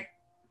employees aren't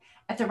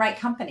at the right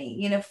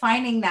company,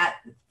 finding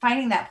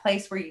that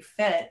place where you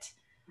fit.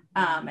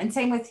 And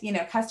same with,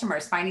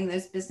 customers, finding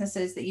those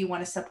businesses that you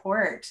want to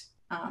support.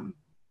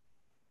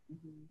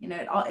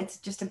 It's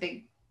just it's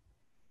a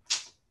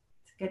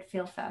good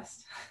feel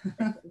fest.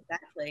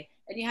 Exactly.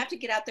 And you have to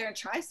get out there and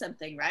try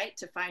something, right?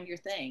 To find your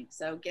thing.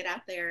 So get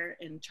out there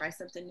and try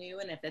something new.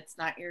 And if it's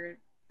not your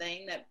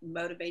thing that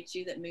motivates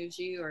you, that moves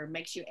you or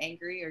makes you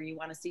angry, or you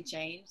want to see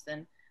change,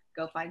 then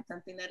go find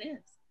something that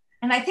is.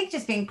 And I think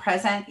just being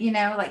present,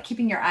 like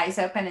keeping your eyes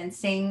open and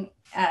seeing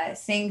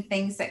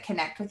things that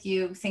connect with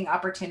you, seeing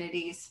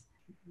opportunities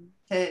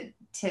to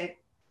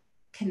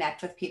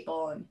connect with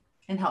people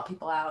and help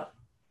people out.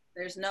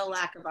 There's no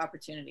lack of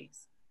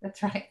opportunities.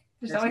 That's right.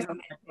 There's always no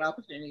lack of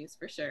opportunities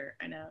for sure.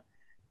 I know.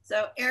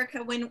 So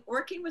Erica, when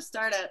working with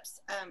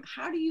startups,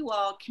 how do you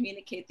all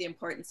communicate the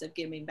importance of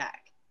giving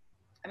back?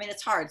 I mean,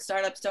 it's hard.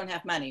 Startups don't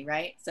have money,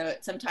 right? So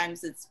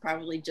sometimes it's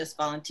probably just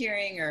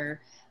volunteering,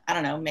 or I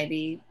don't know,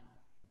 maybe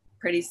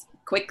pretty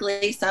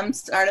quickly some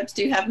startups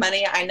do have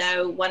money. I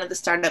know one of the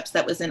startups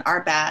that was in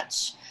our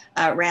batch,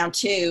 round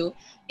 2,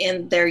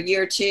 in their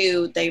year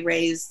 2, they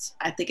raised,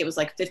 I think it was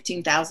like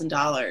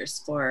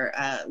 $15,000 for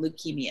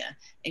leukemia,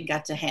 and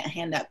got to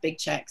hand out big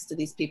checks to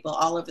these people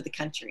all over the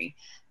country,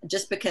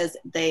 just because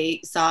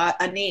they saw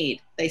a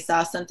need. They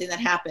saw something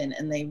that happened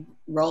and they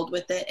rolled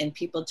with it, and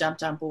people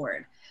jumped on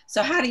board.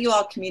 So how do you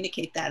all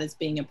communicate that as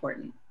being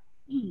important?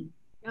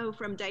 Oh,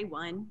 from day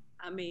one.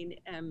 I mean,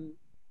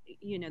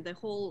 the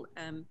whole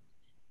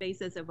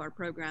basis of our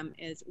program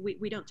is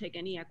we don't take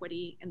any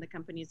equity in the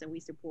companies that we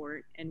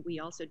support, and we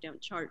also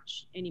don't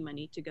charge any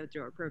money to go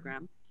through our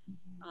program.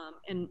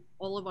 And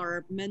all of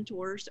our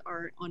mentors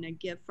are on a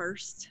give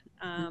first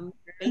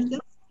basis.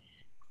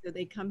 So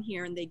they come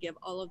here and they give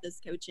all of this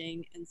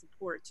coaching and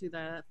support to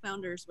the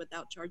founders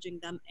without charging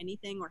them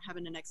anything or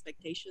having an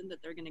expectation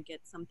that they're going to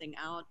get something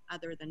out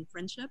other than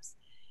friendships.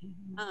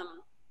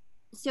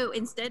 So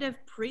instead of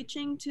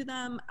preaching to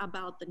them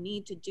about the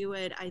need to do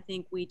it, I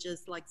think we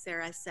just, like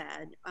Sarah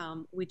said,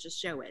 we just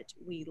show it,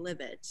 we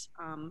live it.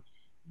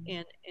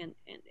 And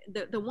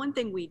the one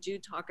thing we do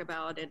talk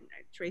about, and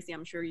Tracy,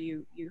 I'm sure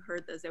you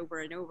heard this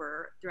over and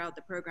over throughout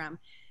the program,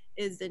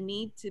 is the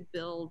need to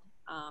build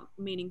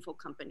meaningful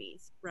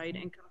companies, right?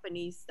 And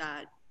companies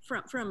that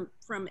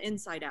from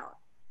inside out.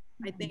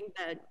 I think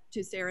that,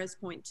 to Sarah's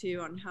point too,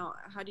 on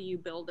how do you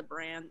build a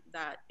brand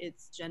that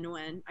it's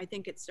genuine, I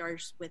think it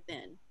starts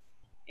within.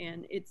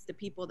 And it's the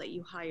people that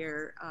you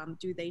hire.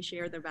 Do they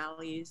share their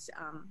values?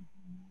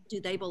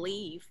 Do they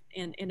believe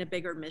in a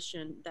bigger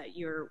mission that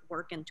you're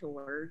working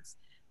towards?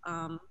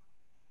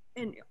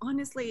 And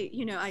honestly,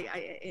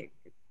 I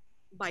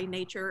by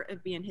nature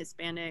of being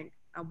Hispanic,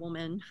 a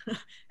woman,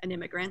 an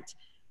immigrant,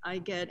 I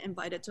get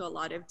invited to a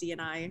lot of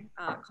D&I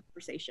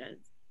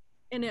conversations.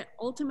 And it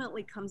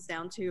ultimately comes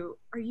down to,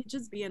 are you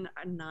just being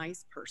a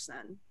nice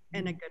person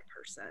and a good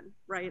person,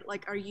 right?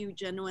 Like, are you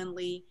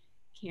genuinely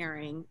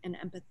caring and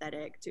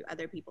empathetic to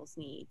other people's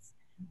needs?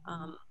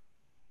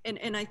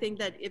 And I think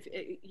that if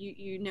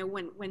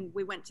when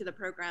we went to the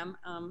program,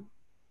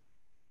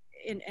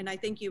 and I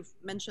think you've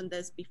mentioned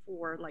this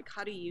before, like,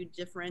 how do you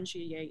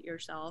differentiate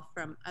yourself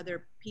from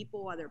other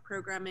people, other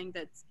programming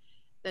that's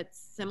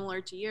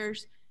similar to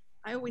yours?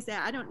 I always say,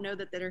 I don't know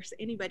that there's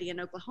anybody in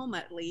Oklahoma,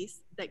 at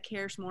least, that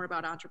cares more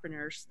about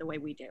entrepreneurs the way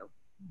we do.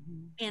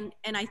 And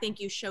I think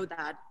you show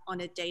that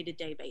on a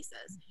day-to-day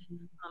basis.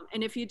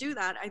 And if you do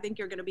that, I think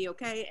you're going to be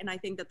okay. And I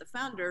think that the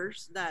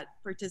founders that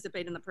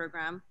participate in the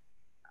program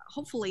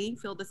hopefully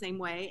feel the same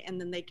way, and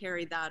then they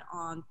carry that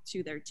on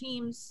to their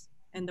teams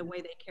and the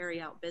way they carry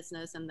out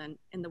business, and then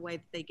in the way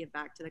that they give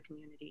back to the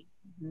community.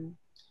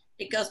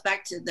 It goes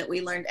back to that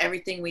we learned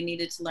everything we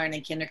needed to learn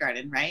in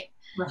kindergarten, right?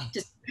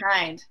 Just be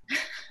kind.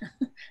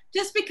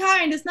 Just be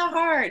kind. It's not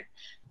hard.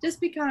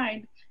 Just be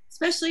kind.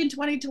 Especially in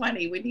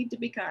 2020, we need to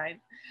be kind.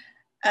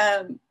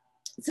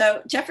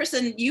 So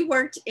Jefferson, you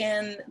worked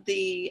in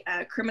the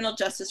criminal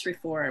justice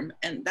reform,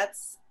 and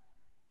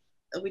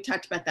we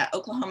talked about that.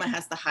 Oklahoma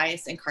has the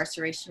highest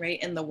incarceration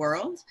rate in the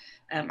world.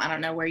 I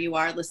don't know where you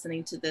are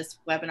listening to this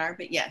webinar,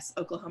 but yes,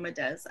 Oklahoma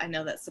does. I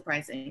know that's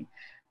surprising.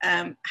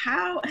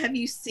 How have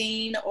you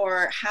seen,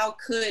 or how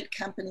could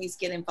companies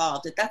get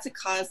involved? If that's a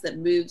cause that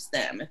moves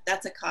them, if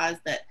that's a cause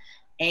that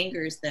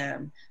angers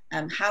them,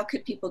 how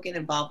could people get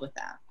involved with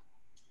that?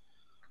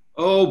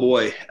 Oh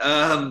boy,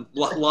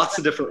 lots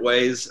of different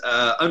ways,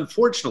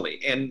 unfortunately.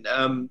 And,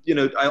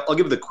 I'll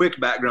give the quick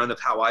background of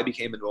how I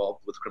became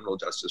involved with criminal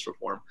justice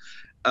reform.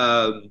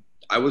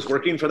 I was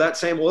working for that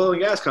same oil and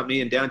gas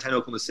company in downtown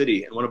Oklahoma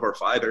City, and one of our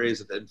 5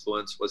 areas of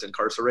influence was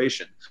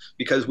incarceration,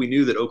 because we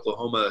knew that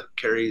Oklahoma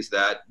carries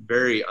that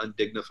very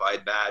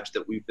undignified badge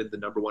that we've been the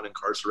 #1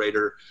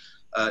 incarcerator,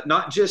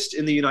 not just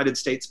in the United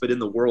States, but in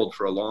the world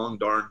for a long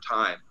darn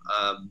time.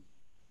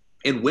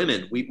 And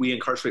women, we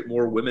incarcerate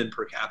more women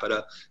per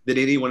capita than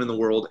anyone in the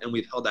world, and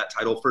we've held that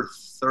title for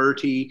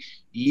 30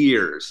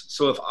 years.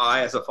 So if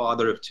I, as a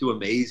father of two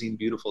amazing,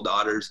 beautiful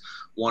daughters,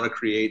 want to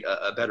create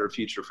a better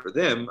future for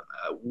them,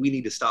 we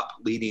need to stop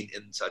leading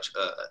in such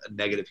a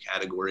negative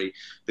category.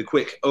 The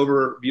quick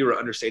overview or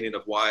understanding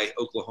of why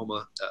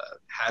Oklahoma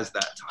has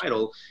that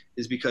title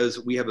is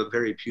because we have a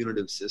very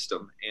punitive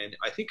system. And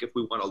I think if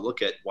we want to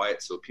look at why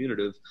it's so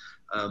punitive,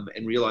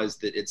 and realize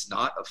that it's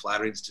not a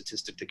flattering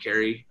statistic to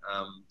carry.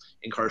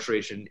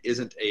 Incarceration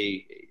isn't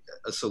a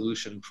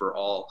solution for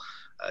all.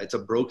 It's a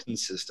broken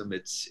system.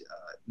 It's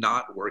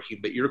not working.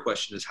 But your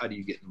question is, how do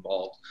you get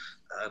involved?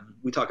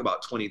 We talk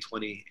about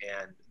 2020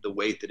 and the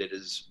weight that it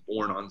has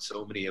borne on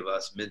so many of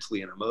us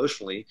mentally and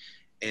emotionally.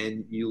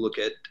 And you look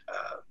at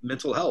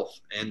mental health,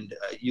 and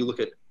you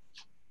look at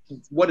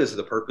what is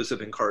the purpose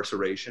of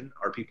incarceration?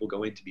 Are people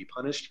going to be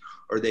punished?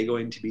 Are they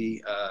going to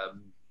be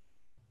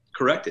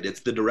corrected?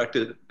 It's the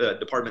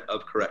Department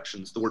of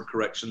Corrections. The word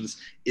corrections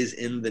is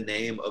in the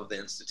name of the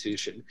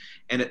institution.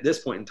 And at this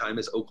point in time,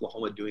 is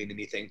Oklahoma doing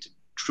anything to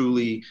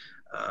truly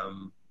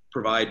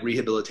provide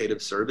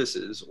rehabilitative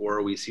services, or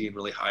are we seeing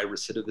really high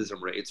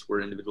recidivism rates where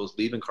individuals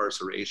leave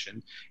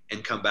incarceration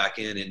and come back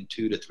in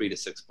 2 to 3 to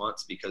 6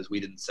 months because we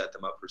didn't set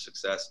them up for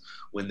success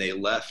when they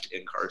left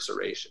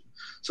incarceration?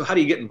 So how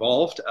do you get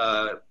involved?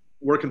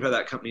 Working for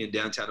that company in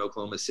downtown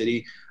Oklahoma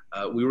City,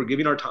 we were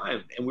giving our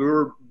time, and we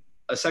were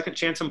a second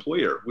chance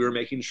employer. We were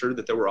making sure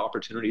that there were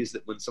opportunities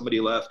that when somebody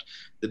left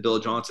the Bill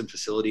Johnson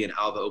facility in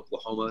Alva,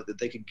 Oklahoma, that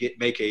they could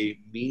make a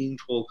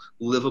meaningful,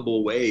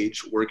 livable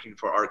wage working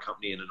for our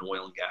company in an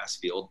oil and gas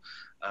field.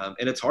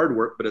 And it's hard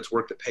work, but it's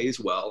work that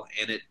pays well,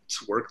 and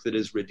it's work that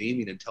is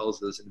redeeming and tells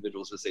those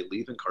individuals as they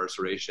leave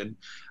incarceration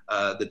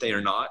that they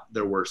are not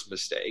their worst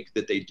mistake,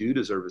 that they do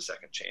deserve a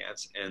second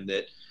chance, and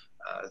that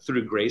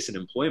through grace and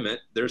employment,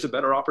 there's a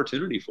better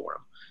opportunity for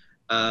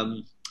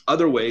them.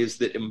 Other ways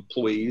that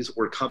employees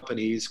or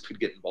companies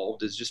could get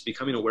involved is just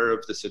becoming aware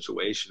of the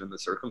situation and the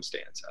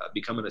circumstance.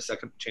 Becoming a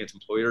second chance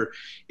employer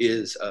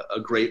is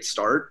a great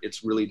start.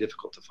 It's really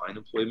difficult to find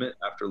employment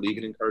after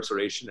leaving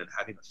incarceration and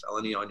having a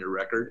felony on your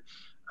record.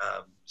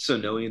 So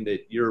knowing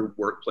that your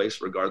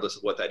workplace, regardless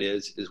of what that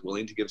is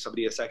willing to give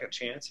somebody a second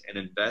chance and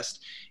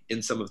invest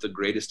in some of the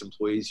greatest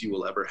employees you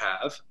will ever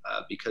have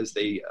because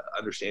they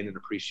understand and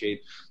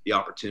appreciate the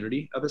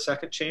opportunity of a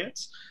second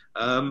chance.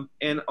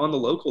 And on the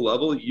local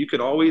level, you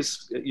can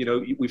always,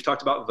 we've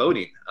talked about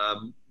voting.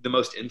 The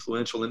most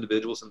influential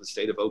individuals in the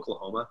state of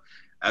Oklahoma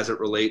as it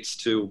relates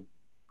to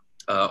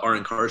our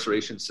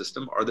incarceration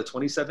system are the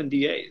 27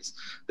 DAs.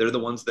 They're the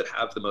ones that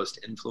have the most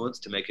influence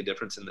to make a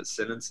difference in the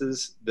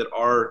sentences that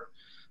are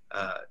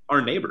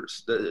our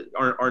neighbors.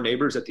 Our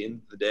neighbors at the end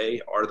of the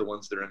day are the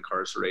ones that are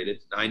incarcerated.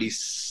 I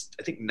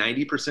think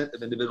 90%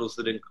 of individuals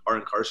that are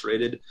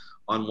incarcerated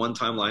on one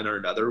timeline or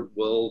another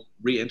will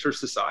re-enter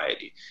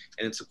society.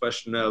 And it's a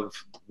question of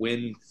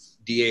when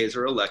DAs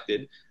are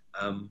elected,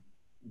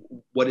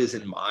 what is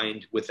in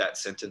mind with that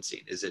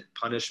sentencing? Is it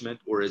punishment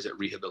or is it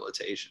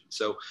rehabilitation?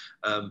 So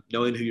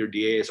knowing who your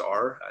DAs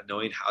are,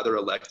 knowing how they're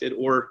elected,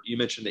 or you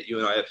mentioned that you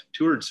and I have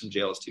toured some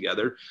jails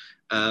together.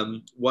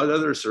 What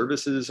other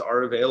services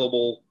are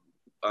available,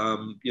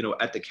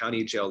 at the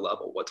county jail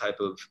level? What type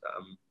of,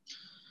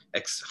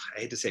 I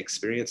hate to say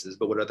experiences,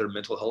 but what other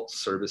mental health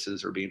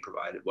services are being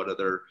provided? What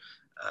other,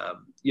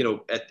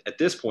 at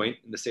this point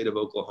in the state of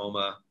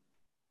Oklahoma,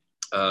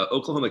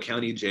 Oklahoma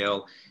County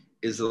Jail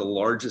is the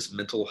largest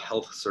mental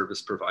health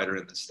service provider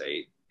in the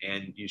state.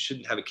 And you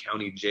shouldn't have a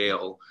county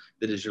jail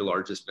that is your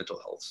largest mental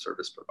health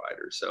service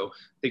provider. So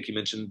I think you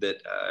mentioned that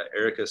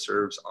Erica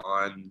serves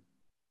on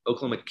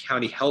Oklahoma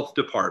County Health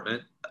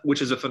Department,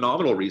 which is a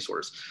phenomenal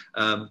resource.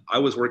 I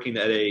was working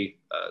at a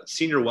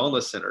senior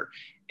wellness center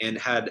and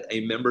had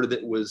a member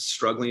that was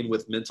struggling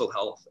with mental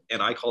health,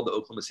 and I called the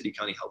Oklahoma City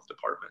County Health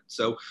Department.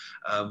 So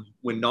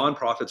when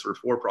nonprofits or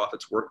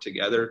for-profits work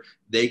together,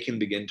 they can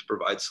begin to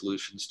provide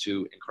solutions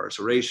to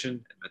incarceration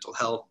and mental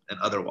health and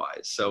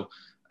otherwise. So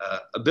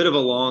a bit of a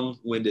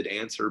long-winded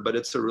answer, but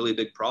it's a really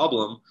big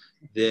problem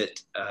that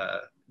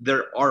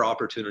there are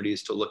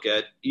opportunities to look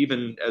at,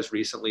 even as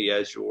recently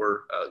as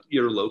your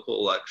local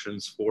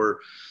elections for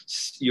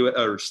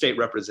state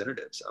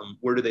representatives.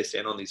 Where do they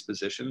stand on these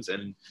positions?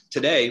 And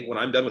today, when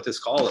I'm done with this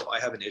call, if I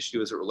have an issue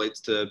as it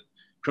relates to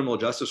criminal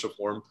justice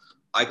reform,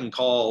 I can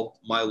call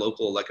my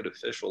local elected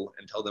official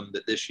and tell them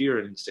that this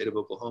year in the state of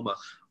Oklahoma,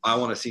 I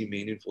want to see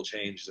meaningful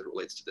change as it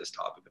relates to this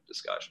topic of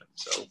discussion.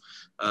 So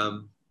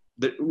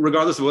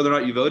regardless of whether or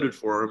not you voted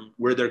for them,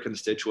 we're their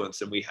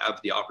constituents and we have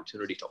the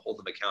opportunity to hold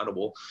them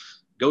accountable.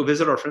 Go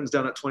visit our friends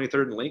down at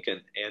 23rd and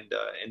Lincoln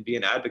and be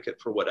an advocate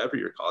for whatever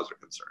your cause or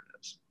concern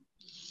is.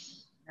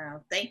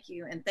 Oh, thank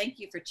you. And thank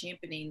you for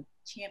championing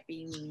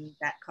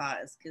that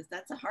cause, because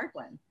that's a hard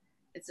one.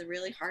 It's a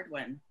really hard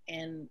one.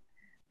 And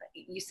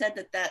you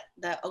said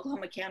that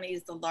Oklahoma County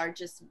is the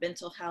largest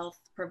mental health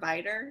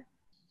provider.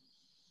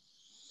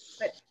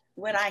 But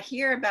when I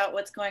hear about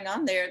what's going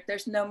on there,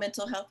 there's no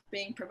mental health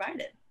being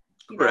provided.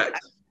 Correct.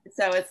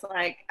 So it's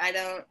like,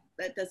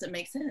 that doesn't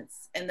make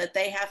sense. And that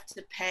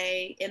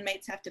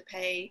inmates have to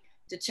pay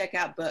to check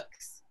out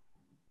books.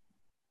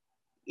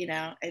 You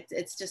know,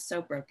 it's just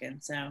so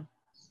broken. So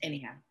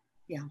anyhow,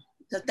 yeah.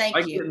 So thank I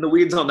you. get in the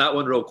weeds on that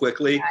one real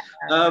quickly.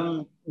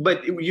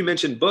 But you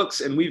mentioned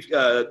books, and we've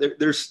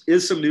there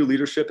is some new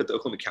leadership at the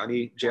Oklahoma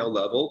County jail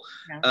level,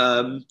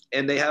 and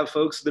they have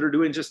folks that are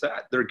doing just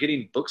that. They're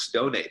getting books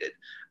donated.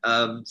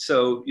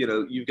 So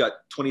you've got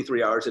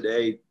 23 hours a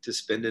day to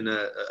spend in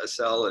a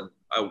cell, and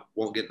I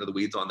won't get into the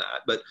weeds on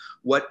that. But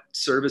what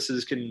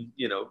services can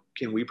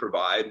we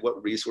provide?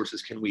 What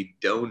resources can we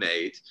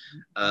donate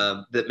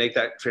that make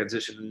that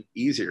transition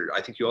easier?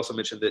 I think you also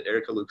mentioned that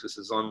Erica Lucas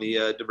is on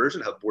the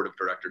Diversion Hub Board of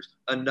Directors,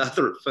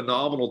 another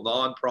phenomenal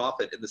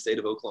nonprofit in the state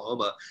of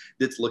Oklahoma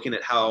that's looking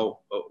at how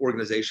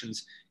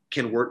organizations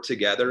can work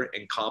together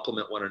and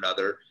complement one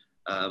another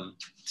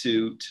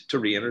to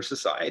reenter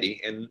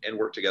society and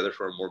work together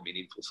for a more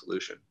meaningful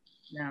solution.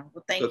 No,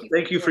 well,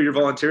 thank you for your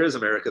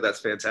volunteerism, Erica. That's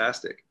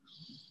fantastic.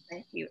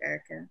 Thank you,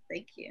 Erica.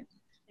 Thank you.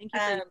 Thank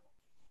you.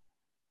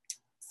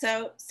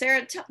 So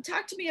Sarah,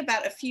 talk to me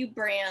about a few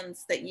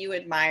brands that you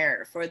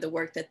admire for the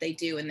work that they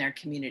do in their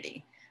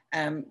community.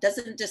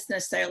 Doesn't just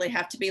necessarily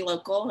have to be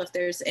local. If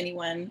there's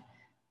anyone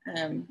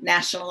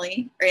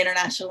nationally or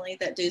internationally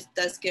that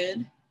does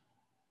good,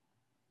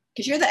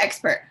 because you're the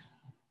expert.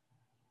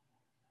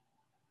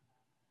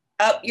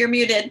 Oh, you're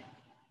muted.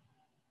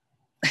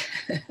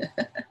 I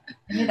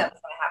knew that was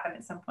going to happen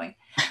at some point.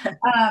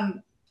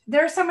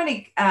 There are so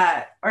many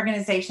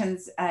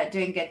organizations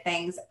doing good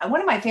things. One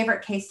of my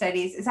favorite case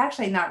studies is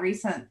actually not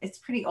recent. It's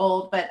pretty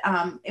old, but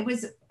it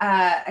was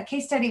a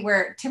case study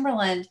where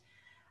Timberland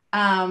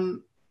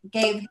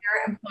gave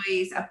their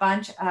employees a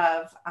bunch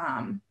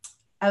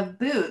of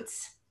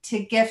boots to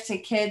gift to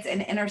kids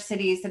in inner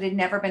cities that had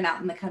never been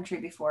out in the country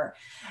before.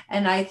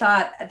 And I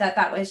thought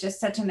that was just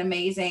such an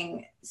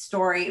amazing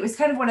story. It was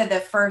kind of one of the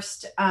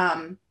first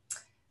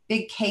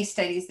big case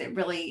studies that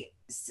really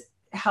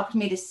helped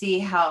me to see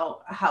how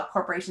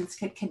corporations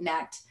could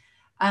connect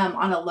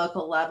on a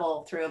local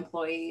level through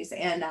employees.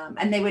 And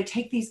they would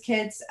take these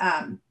kids,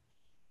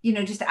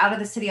 just out of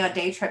the city on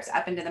day trips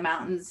up into the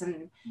mountains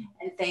and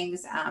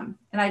things. And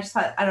I just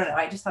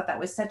thought that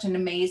was such an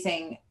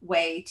amazing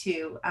way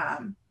to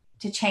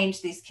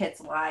change these kids'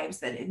 lives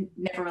that had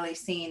never really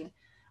seen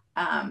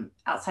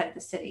outside of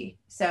the city.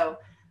 So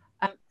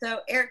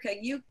Erica,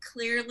 you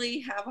clearly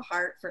have a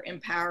heart for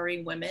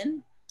empowering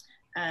women.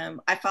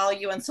 I follow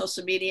you on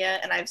social media,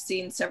 and I've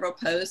seen several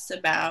posts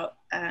about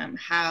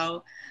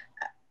how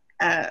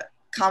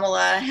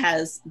Kamala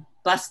has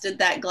busted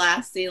that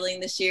glass ceiling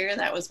this year.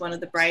 That was one of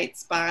the bright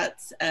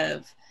spots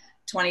of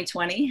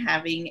 2020,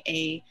 having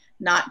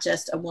not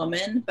just a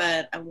woman,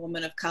 but a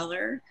woman of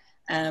color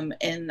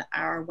in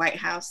our White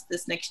House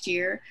this next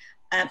year.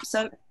 And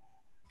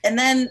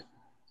then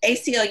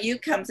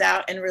ACLU comes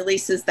out and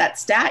releases that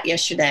stat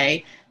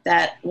yesterday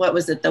that, what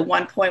was it, the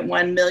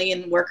 1.1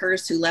 million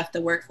workers who left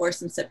the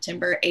workforce in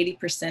September,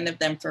 80% of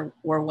them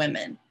were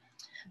women.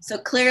 So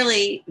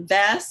clearly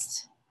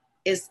VEST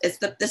this is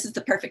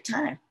the perfect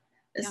time.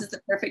 This is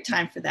the perfect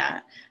time for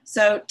that.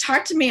 So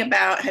talk to me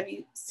about, how have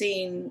you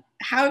seen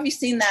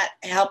that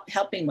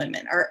helping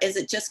women, or is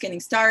it just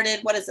getting started?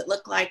 What does it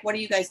look like? What are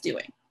you guys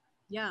doing?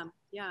 Yeah.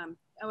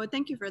 Oh,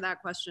 thank you for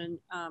that question.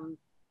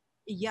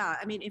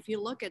 I mean, if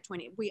you look at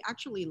we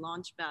actually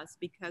launched VEST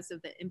because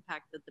of the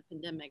impact that the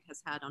pandemic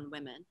has had on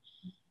women.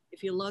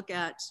 If you look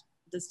at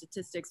the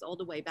statistics all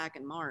the way back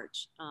in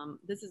March,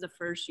 this is the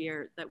first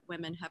year that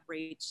women have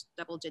reached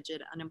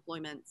double-digit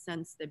unemployment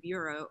since the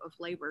Bureau of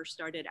Labor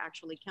started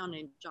actually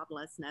counting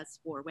joblessness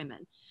for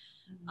women.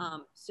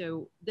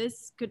 So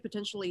this could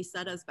potentially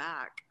set us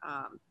back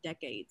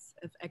decades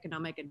of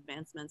economic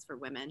advancements for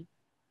women.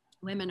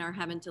 Women are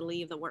having to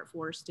leave the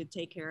workforce to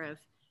take care of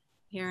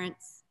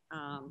parents,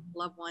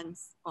 loved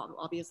ones,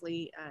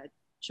 obviously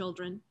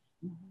children.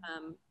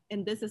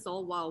 And this is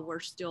all while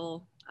we're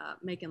still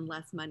making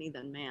less money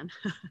than men.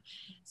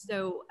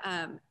 So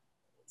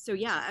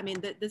yeah, I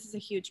mean, this is a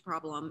huge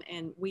problem.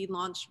 And we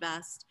launched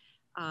VEST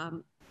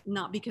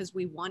not because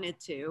we wanted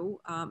to,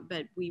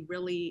 but we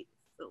really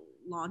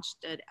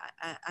launched it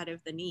out of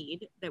the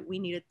need that we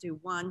needed to,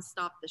 one,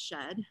 stop the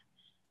shed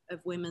of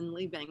women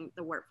leaving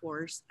the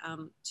workforce.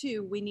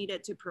 Two, we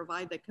needed to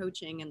provide the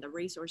coaching and the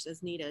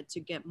resources needed to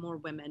get more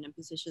women in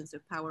positions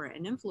of power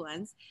and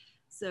influence.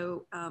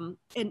 So,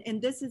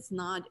 and this is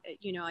not,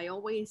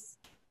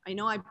 I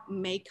know I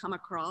may come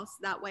across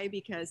that way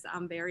because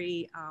I'm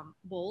very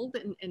bold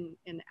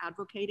in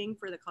advocating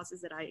for the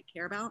causes that I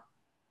care about,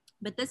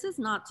 but this is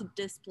not to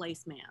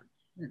displace man.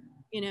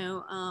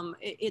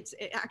 It's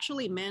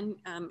actually men,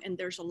 and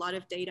there's a lot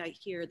of data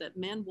here that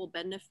men will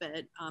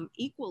benefit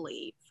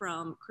equally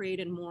from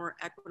creating more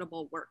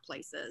equitable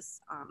workplaces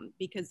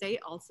because they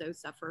also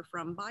suffer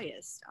from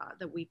bias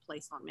that we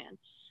place on men.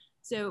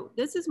 So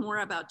this is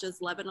more about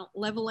just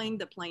leveling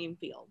the playing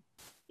field.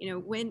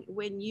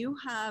 When you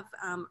have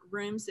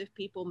rooms of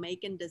people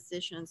making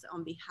decisions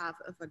on behalf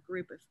of a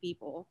group of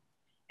people,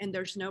 and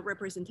there's no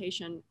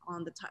representation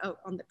on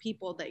the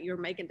people that you're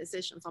making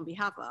decisions on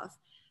behalf of,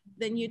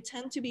 then you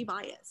tend to be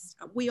biased.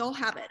 We all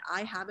have it.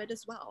 I have it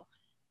as well.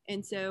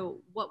 And so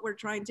what we're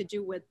trying to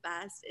do with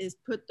BEST is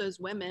put those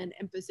women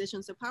in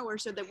positions of power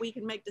so that we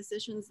can make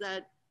decisions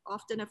that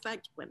often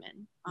affect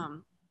women.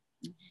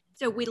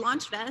 So we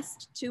launched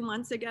BEST 2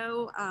 months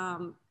ago.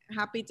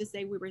 Happy to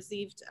say we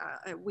received,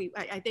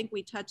 I think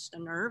we touched a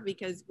nerve,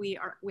 because we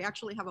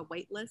actually have a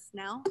wait list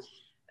now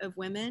of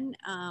women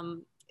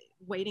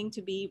waiting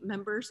to be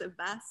members of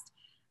BEST.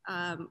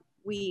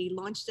 We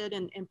launched it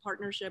in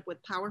partnership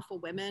with powerful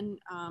women.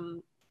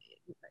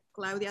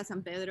 Claudia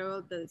San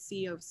Pedro, the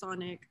CEO of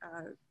Sonic,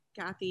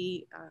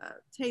 Kathy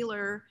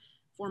Taylor,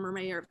 former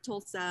mayor of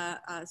Tulsa,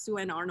 Sue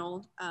Ann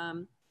Arnold,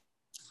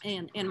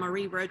 and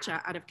Marie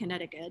Rocha out of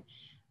Connecticut.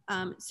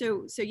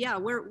 So yeah,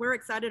 we're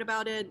excited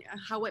about it.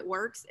 How it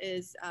works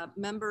is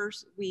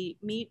members, we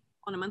meet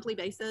on a monthly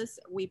basis.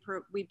 We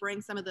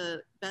bring some of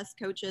the best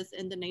coaches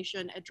in the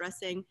nation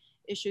addressing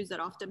issues that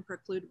often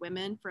preclude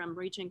women from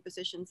reaching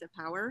positions of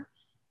power.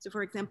 So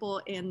for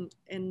example, in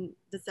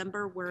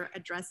December, we're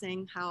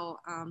addressing how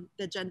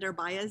the gender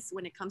bias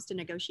when it comes to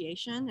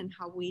negotiation and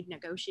how we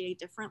negotiate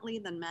differently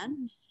than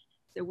men.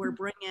 So we're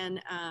bringing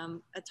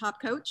a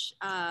top coach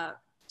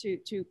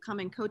to come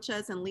and coach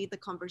us and lead the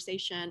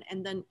conversation.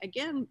 And then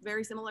again,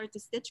 very similar to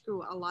Stitch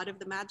Crew, a lot of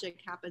the magic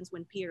happens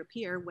when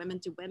peer-to-peer, women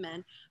to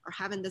women, are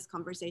having these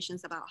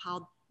conversations about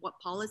what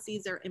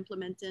policies they're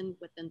implementing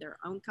within their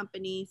own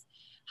companies,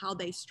 how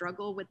they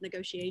struggle with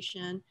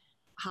negotiation,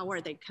 how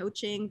are they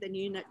coaching the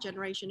new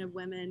generation of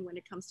women when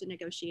it comes to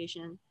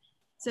negotiation.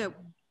 So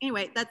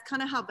anyway, that's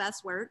kind of how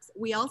BEST works.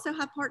 We also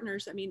have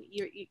partners. I mean,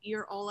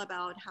 you're all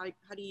about how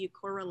do you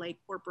correlate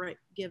corporate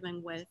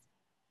giving with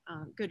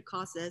good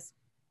causes.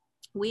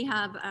 We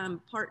have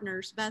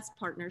partners, BEST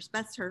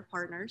Her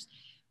Partners,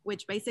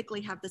 which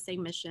basically have the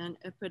same mission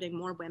of putting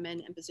more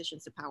women in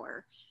positions of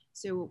power.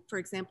 So for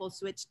example,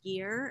 Switch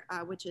Gear,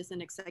 which is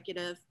an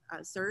executive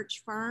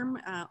search firm,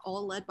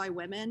 all led by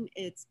women.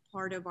 It's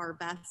part of our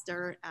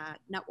BESTer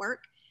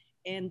network,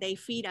 and they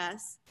feed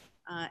us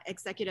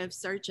executive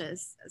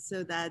searches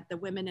so that the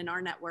women in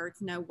our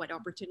networks know what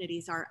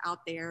opportunities are out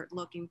there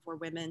looking for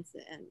women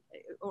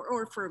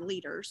or for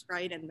leaders,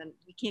 right? And then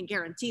we can't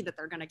guarantee that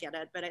they're going to get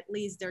it, but at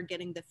least they're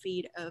getting the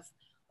feed of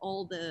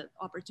all the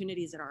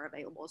opportunities that are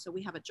available. So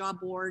we have a job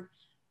board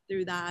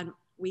through that.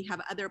 We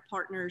have other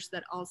partners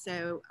that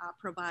also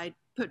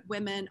put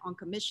women on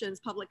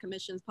commissions, public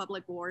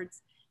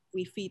boards.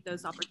 We feed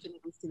those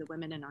opportunities to the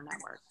women in our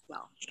network as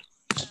well.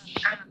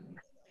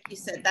 You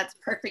said that's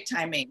perfect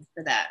timing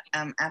for that.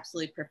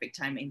 Absolutely perfect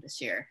timing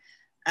this year.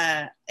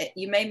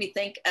 You made me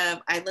think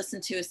of, I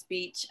listened to a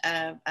speech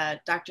of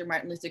Dr.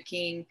 Martin Luther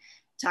King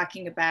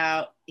talking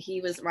about,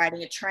 he was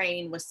riding a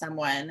train with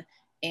someone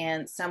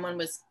and someone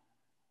was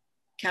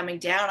coming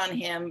down on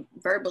him,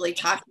 verbally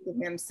talking to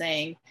him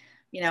saying,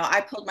 you know,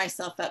 I pulled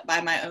myself up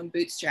by my own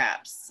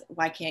bootstraps.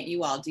 Why can't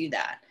you all do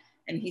that?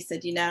 And he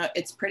said, you know,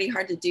 it's pretty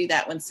hard to do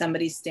that when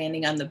somebody's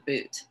standing on the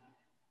boot.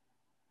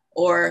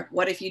 Or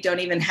what if you don't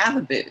even have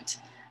a boot?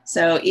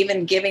 So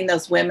even giving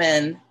those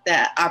women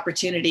that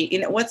opportunity, you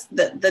know, what's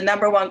the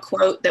number one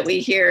quote that we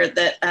hear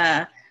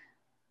that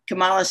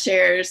Kamala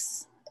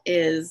shares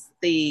is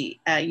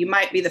you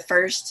might be the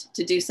first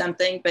to do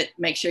something, but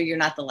make sure you're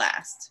not the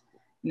last.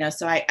 You know,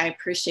 so I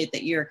appreciate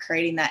that you're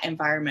creating that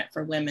environment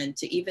for women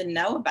to even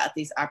know about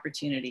these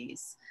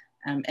opportunities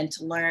and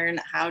to learn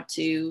how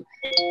to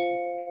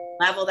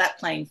level that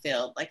playing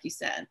field, like you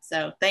said.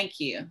 So thank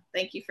you.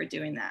 Thank you for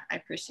doing that. I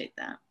appreciate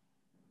that.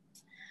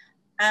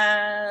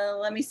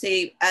 Let me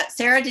see.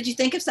 Sarah, did you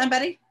think of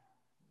somebody?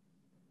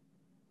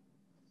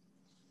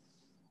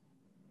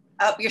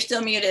 Oh, you're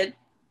still muted.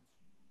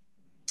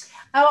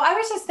 Oh, I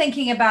was just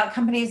thinking about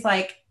companies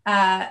like,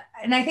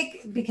 and I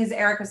think because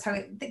Eric was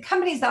talking, the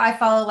companies that I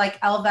follow, like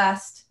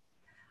Ellevest.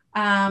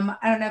 I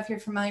don't know if you're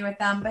familiar with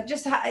them, but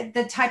just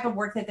the type of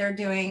work that they're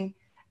doing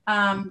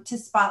to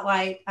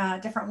spotlight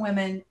different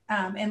women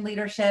in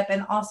leadership,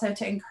 and also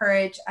to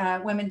encourage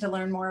women to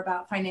learn more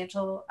about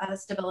financial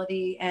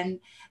stability. And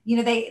you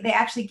know, they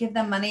actually give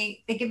them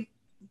money.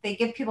 They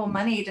give people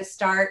money to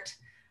start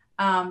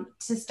an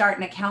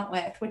account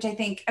with, which I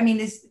think,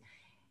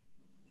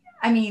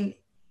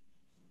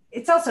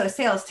 it's also a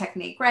sales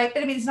technique, right?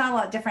 But I mean, it's not a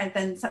lot different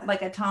than something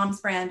like a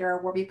Tom's brand or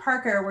a Warby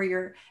Parker,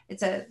 where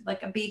it's a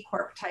B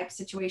Corp type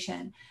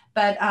situation.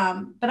 But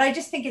I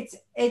just think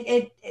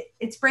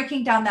it's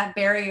breaking down that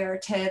barrier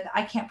to,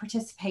 I can't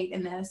participate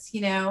in this, you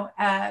know,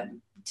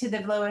 to the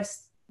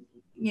lowest,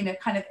 you know,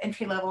 kind of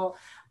entry level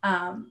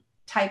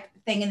type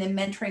thing, and then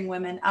mentoring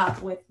women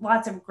up with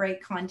lots of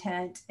great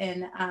content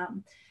and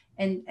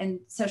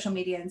social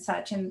media and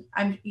such. And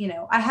I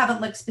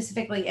haven't looked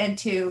specifically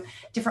into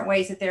different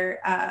ways that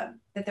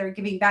they're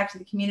giving back to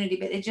the community,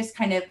 but it just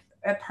kind of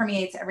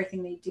permeates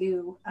everything they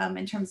do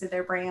in terms of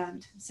their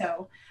brand.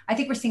 So I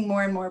think we're seeing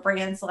more and more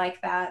brands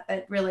like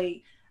that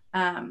really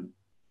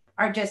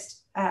are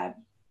just,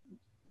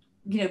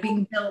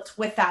 being built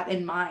with that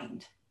in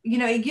mind. You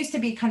know, it used to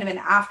be kind of an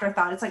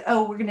afterthought. It's like,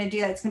 oh, we're going to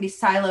do that. It's going to be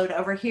siloed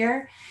over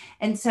here.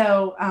 And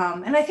so,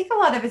 and I think a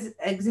lot of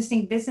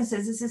existing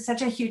businesses, this is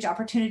such a huge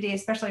opportunity,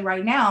 especially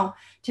right now,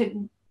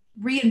 to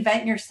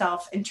reinvent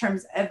yourself in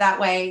terms of that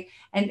way,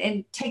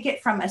 and take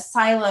it from a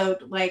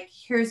siloed, like,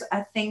 here's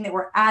a thing that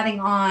we're adding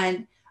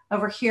on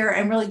over here,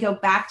 and really go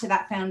back to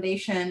that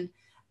foundation,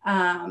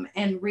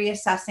 and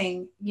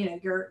reassessing, you know,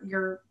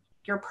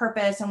 your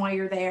purpose and why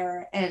you're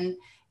there, and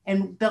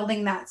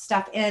building that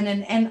stuff in,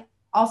 and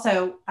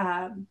also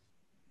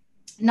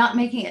not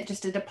making it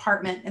just a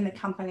department in the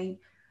company,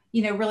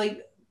 you know, really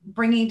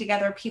bringing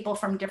together people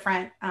from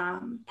different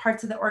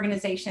parts of the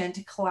organization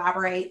to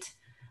collaborate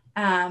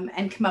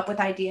and come up with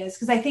ideas.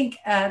 Because I think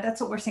that's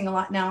what we're seeing a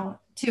lot now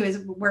too, is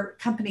where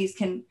companies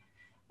can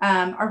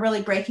are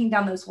really breaking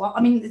down those walls.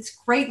 I mean, it's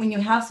great when you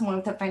have someone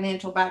with a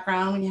financial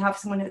background, when you have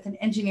someone with an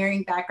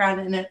engineering background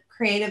and a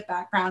creative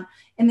background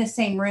in the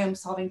same room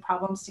solving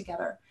problems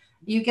together.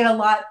 You get a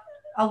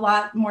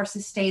lot more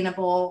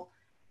sustainable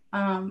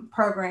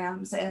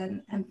programs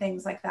and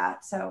things like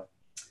that. So.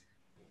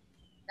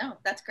 No,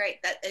 that's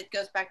great. That it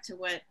goes back to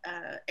what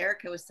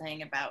Erica was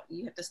saying about,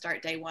 you have to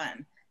start day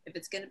one. If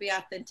it's going to be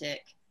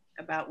authentic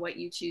about what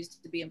you choose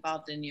to be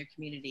involved in your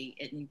community,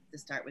 it needs to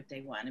start with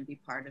day one and be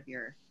part of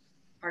your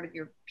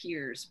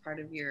peers, part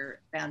of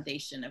your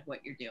foundation of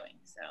what you're doing.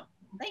 So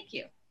thank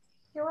you.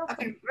 You're welcome.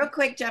 Okay, real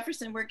quick,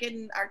 Jefferson,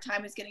 our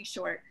time is getting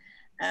short.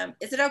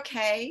 Is it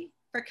okay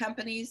for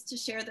companies to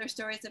share their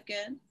stories of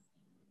good?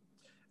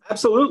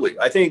 Absolutely.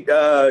 I think,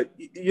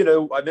 you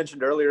know, I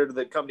mentioned earlier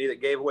the company that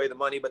gave away the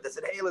money, but they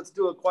said, hey, let's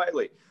do it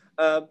quietly.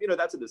 You know,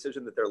 that's a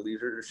decision that their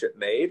leadership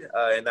made.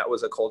 And that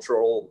was a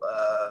cultural,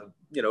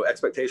 you know,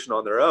 expectation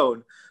on their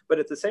own. But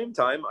at the same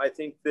time, I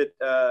think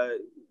that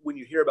when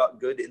you hear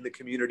about good in the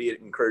community, it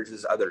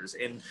encourages others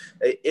and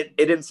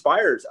it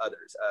inspires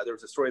others. There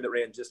was a story that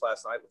ran just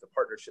last night with a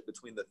partnership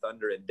between the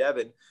Thunder and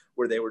Devon,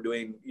 where they were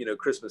doing, you know,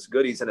 Christmas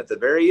goodies. And at the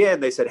very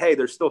end, they said, hey,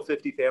 there's still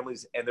 50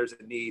 families and there's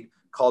a need.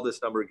 Call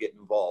this number, get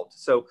involved.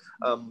 So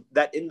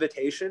that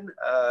invitation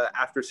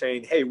after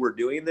saying, hey, we're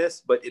doing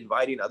this, but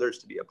inviting others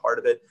to be a part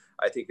of it,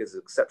 I think is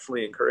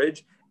exceptionally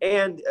encouraged.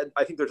 And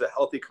I think there's a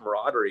healthy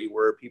camaraderie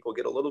where people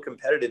get a little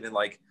competitive in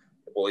like,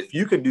 well, if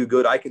you can do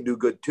good, I can do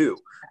good too.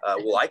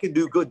 Well, I can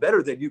do good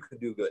better than you can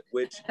do good,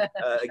 which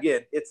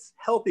again, it's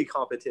healthy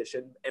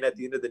competition. And at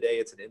the end of the day,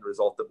 it's an end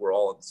result that we're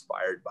all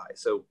inspired by.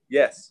 So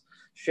yes,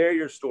 share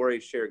your story,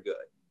 share good.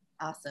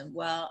 Awesome.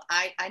 Well,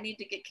 I need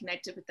to get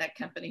connected with that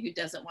company who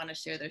doesn't want to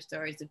share their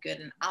stories of good,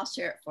 and I'll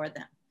share it for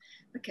them.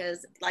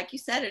 Because like you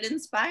said, it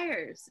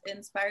inspires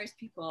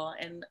people.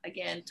 And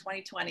again,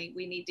 2020,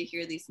 we need to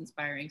hear these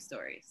inspiring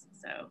stories.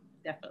 So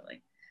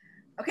definitely.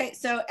 Okay,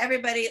 so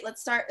everybody,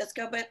 let's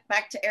go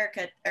back to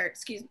Erica,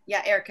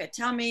 Erica,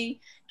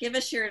 give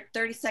us your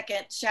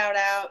 30-second shout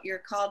out, your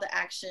call to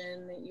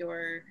action,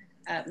 your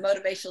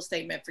motivational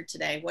statement for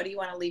today. What do you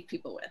want to leave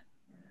people with?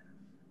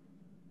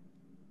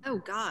 Oh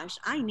gosh,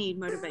 I need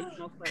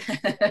motivational quotes.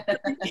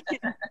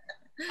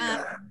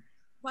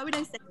 What would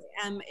I say?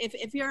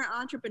 If you're an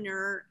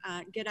entrepreneur,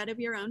 get out of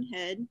your own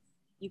head.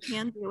 You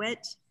can do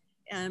it.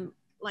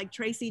 Like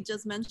Tracy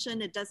just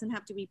mentioned, it doesn't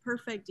have to be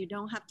perfect. You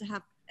don't have to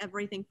have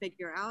everything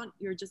figured out.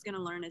 You're just going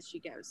to learn as you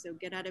go. So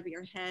get out of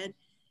your head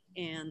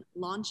and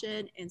launch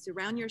it, and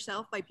surround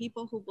yourself by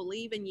people who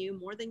believe in you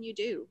more than you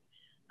do,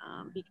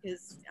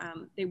 because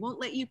they won't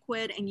let you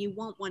quit, and you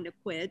won't want to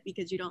quit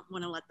because you don't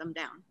want to let them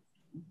down.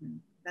 Mm-hmm.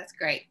 That's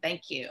great.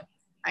 Thank you.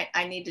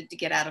 I needed to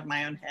get out of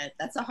my own head.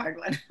 That's a hard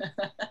one.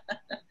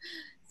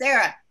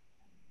 Sarah.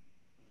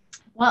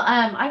 Well,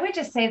 I would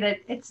just say that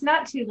it's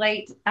not too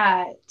late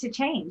to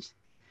change.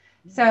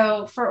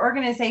 So for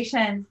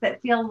organizations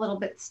that feel a little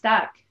bit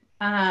stuck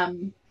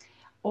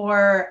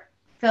or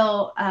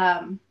feel,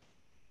 well,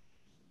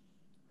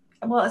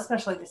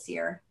 especially this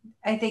year,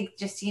 I think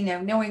just, you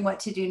know, knowing what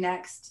to do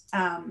next.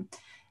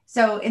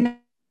 So in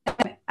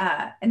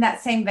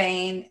that same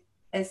vein,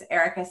 as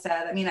Erica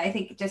said, I mean, I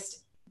think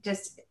just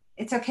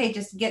it's okay.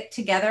 Just get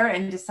together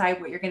and decide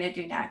what you're going to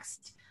do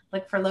next.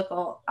 Look for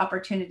local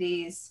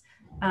opportunities,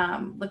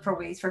 look for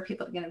ways for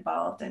people to get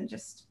involved, and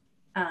just,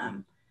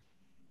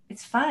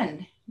 it's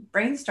fun.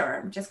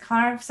 Brainstorm, just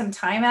carve some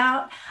time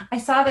out. I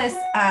saw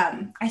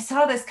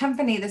this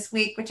company this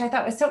week, which I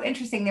thought was so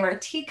interesting. They were a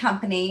tea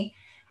company,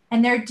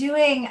 and they're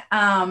doing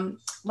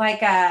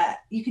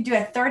you could do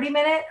a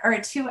 30-minute or a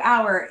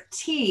 2-hour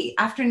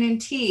afternoon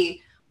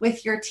tea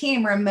with your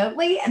team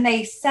remotely, and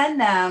they send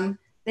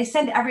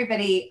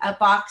everybody a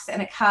box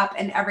and a cup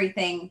and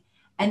everything,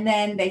 and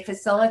then they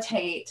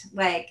facilitate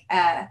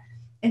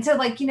and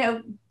so you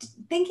know,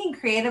 thinking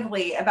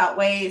creatively about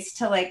ways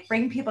to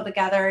bring people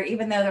together,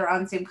 even though they're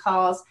on Zoom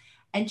calls,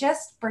 and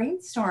just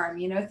brainstorm,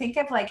 you know, think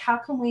of how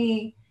can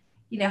we,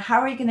 you know, how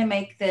are we going to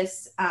make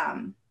this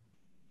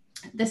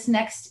this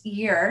next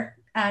year,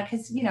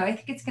 because you know, I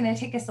think it's going to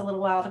take us a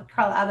little while to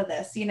crawl out of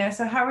this, you know,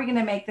 so how are we going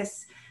to make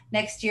this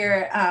next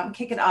year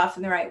kick it off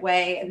in the right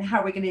way, and how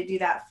are we going to do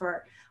that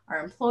for our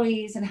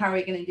employees, and how are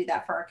we going to do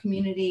that for our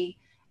community,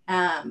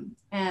 and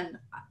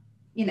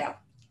you know,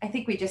 I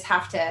think we just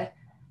have to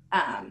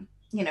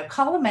you know,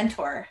 call a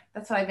mentor.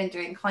 That's what I've been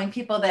doing, calling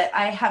people that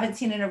I haven't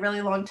seen in a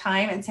really long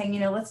time and saying, you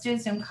know, let's do a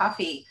Zoom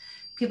coffee.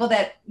 people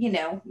that, you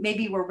know,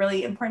 maybe were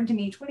really important to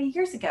me 20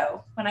 years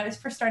ago when I was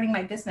first starting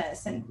my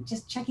business, and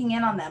just checking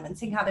in on them and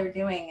seeing how they're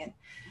doing. And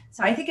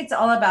so I think it's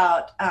all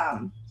about,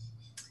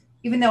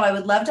 even though I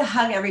would love to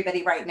hug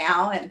everybody right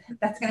now, and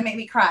that's going to make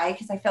me cry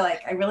because I feel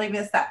like I really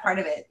miss that part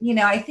of it. You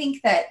know, I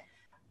think that,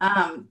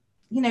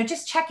 you know,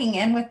 just checking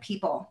in with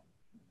people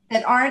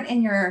that aren't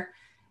in your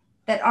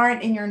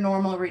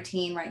normal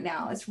routine right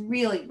now is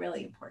really,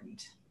 really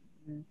important.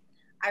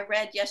 I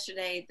read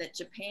yesterday that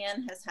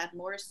Japan has had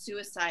more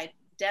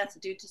deaths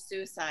due to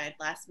suicide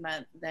last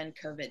month than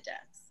COVID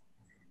deaths.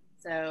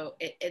 So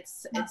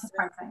it's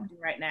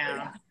right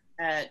now.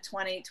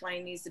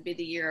 2020 needs to be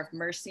the year of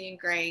mercy and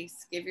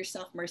grace. Give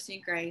yourself mercy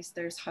and grace.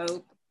 There's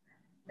hope.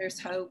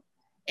 There's hope.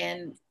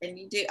 And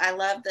you do. I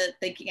love the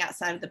thinking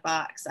outside of the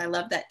box. I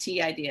love that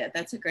tea idea.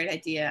 That's a great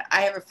idea.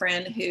 I have a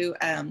friend who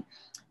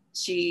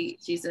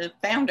she's a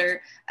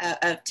founder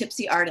of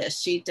Tipsy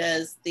Artists. She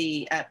does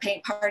the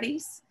paint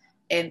parties,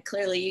 and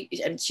clearly,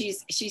 and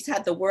she's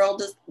had the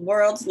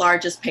world's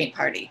largest paint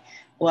party.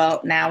 Well,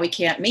 now we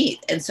can't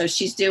meet, and so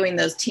she's doing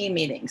those team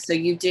meetings. So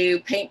you do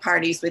paint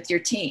parties with your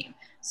team.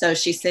 So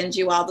she sends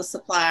you all the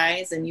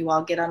supplies, and you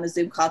all get on a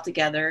Zoom call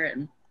together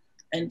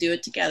and do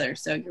it together.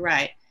 So you're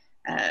right.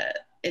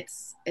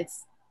 It's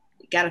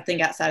got to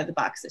think outside of the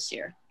box this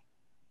year.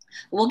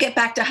 We'll get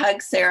back to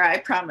hugs, Sarah. I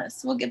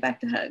promise. We'll get back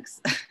to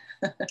hugs.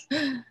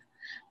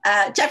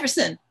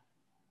 Jefferson.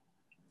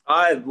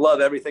 I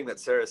love everything that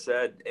Sarah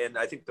said. And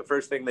I think the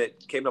first thing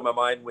that came to my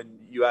mind when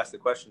you asked the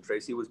question,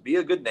 Tracy, was be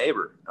a good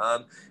neighbor.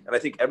 And I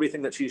think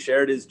everything that she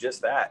shared is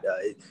just that.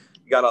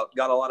 Got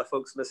a lot of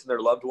folks missing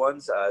their loved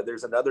ones.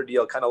 There's another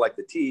deal, kind of like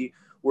the tea,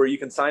 where you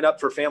can sign up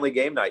for family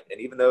game night. And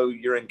even though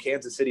you're in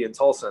Kansas City and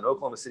Tulsa and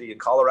Oklahoma City and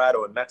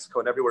Colorado and Mexico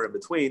and everywhere in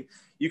between,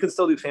 you can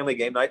still do family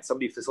game night.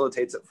 Somebody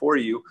facilitates it for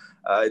you.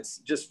 It's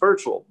just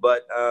virtual.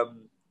 But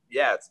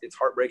yeah, it's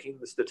heartbreaking,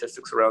 the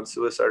statistics around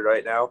suicide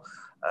right now.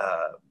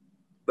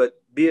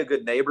 But be a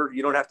good neighbor.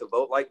 You don't have to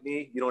vote like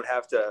me. You don't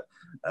have to,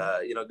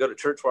 go to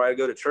church where I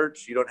go to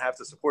church. You don't have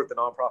to support the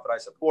nonprofit I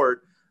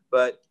support,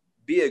 but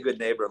be a good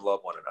neighbor and love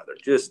one another.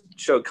 Just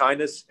show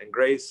kindness and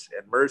grace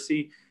and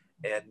mercy.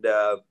 And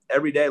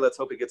every day, let's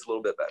hope it gets a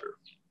little bit better.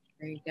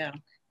 There you go.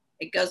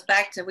 It goes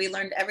back to, we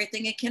learned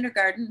everything in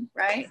kindergarten,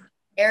 right?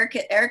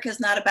 Erica's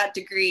not about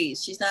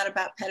degrees. She's not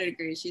about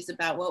pedigrees. She's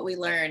about what we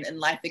learn in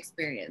life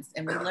experience.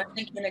 And we learned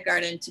in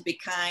kindergarten to be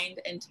kind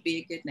and to be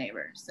a good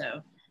neighbor.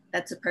 So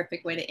that's a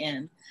perfect way to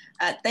end.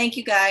 Thank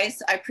you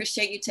guys. I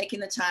appreciate you taking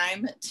the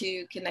time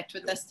to connect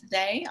with us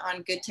today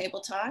on Good Table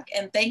Talk.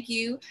 And thank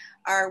you,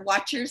 our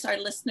watchers, our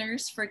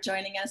listeners, for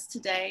joining us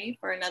today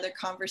for another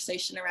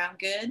conversation around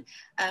good.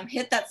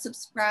 Hit that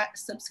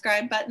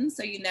subscribe button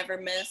so you never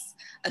miss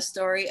a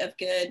story of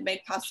good made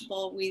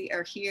possible. We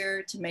are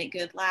here to make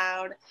good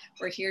loud.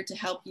 We're here to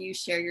help you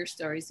share your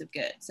stories of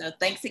good. So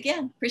thanks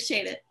again.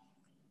 Appreciate it.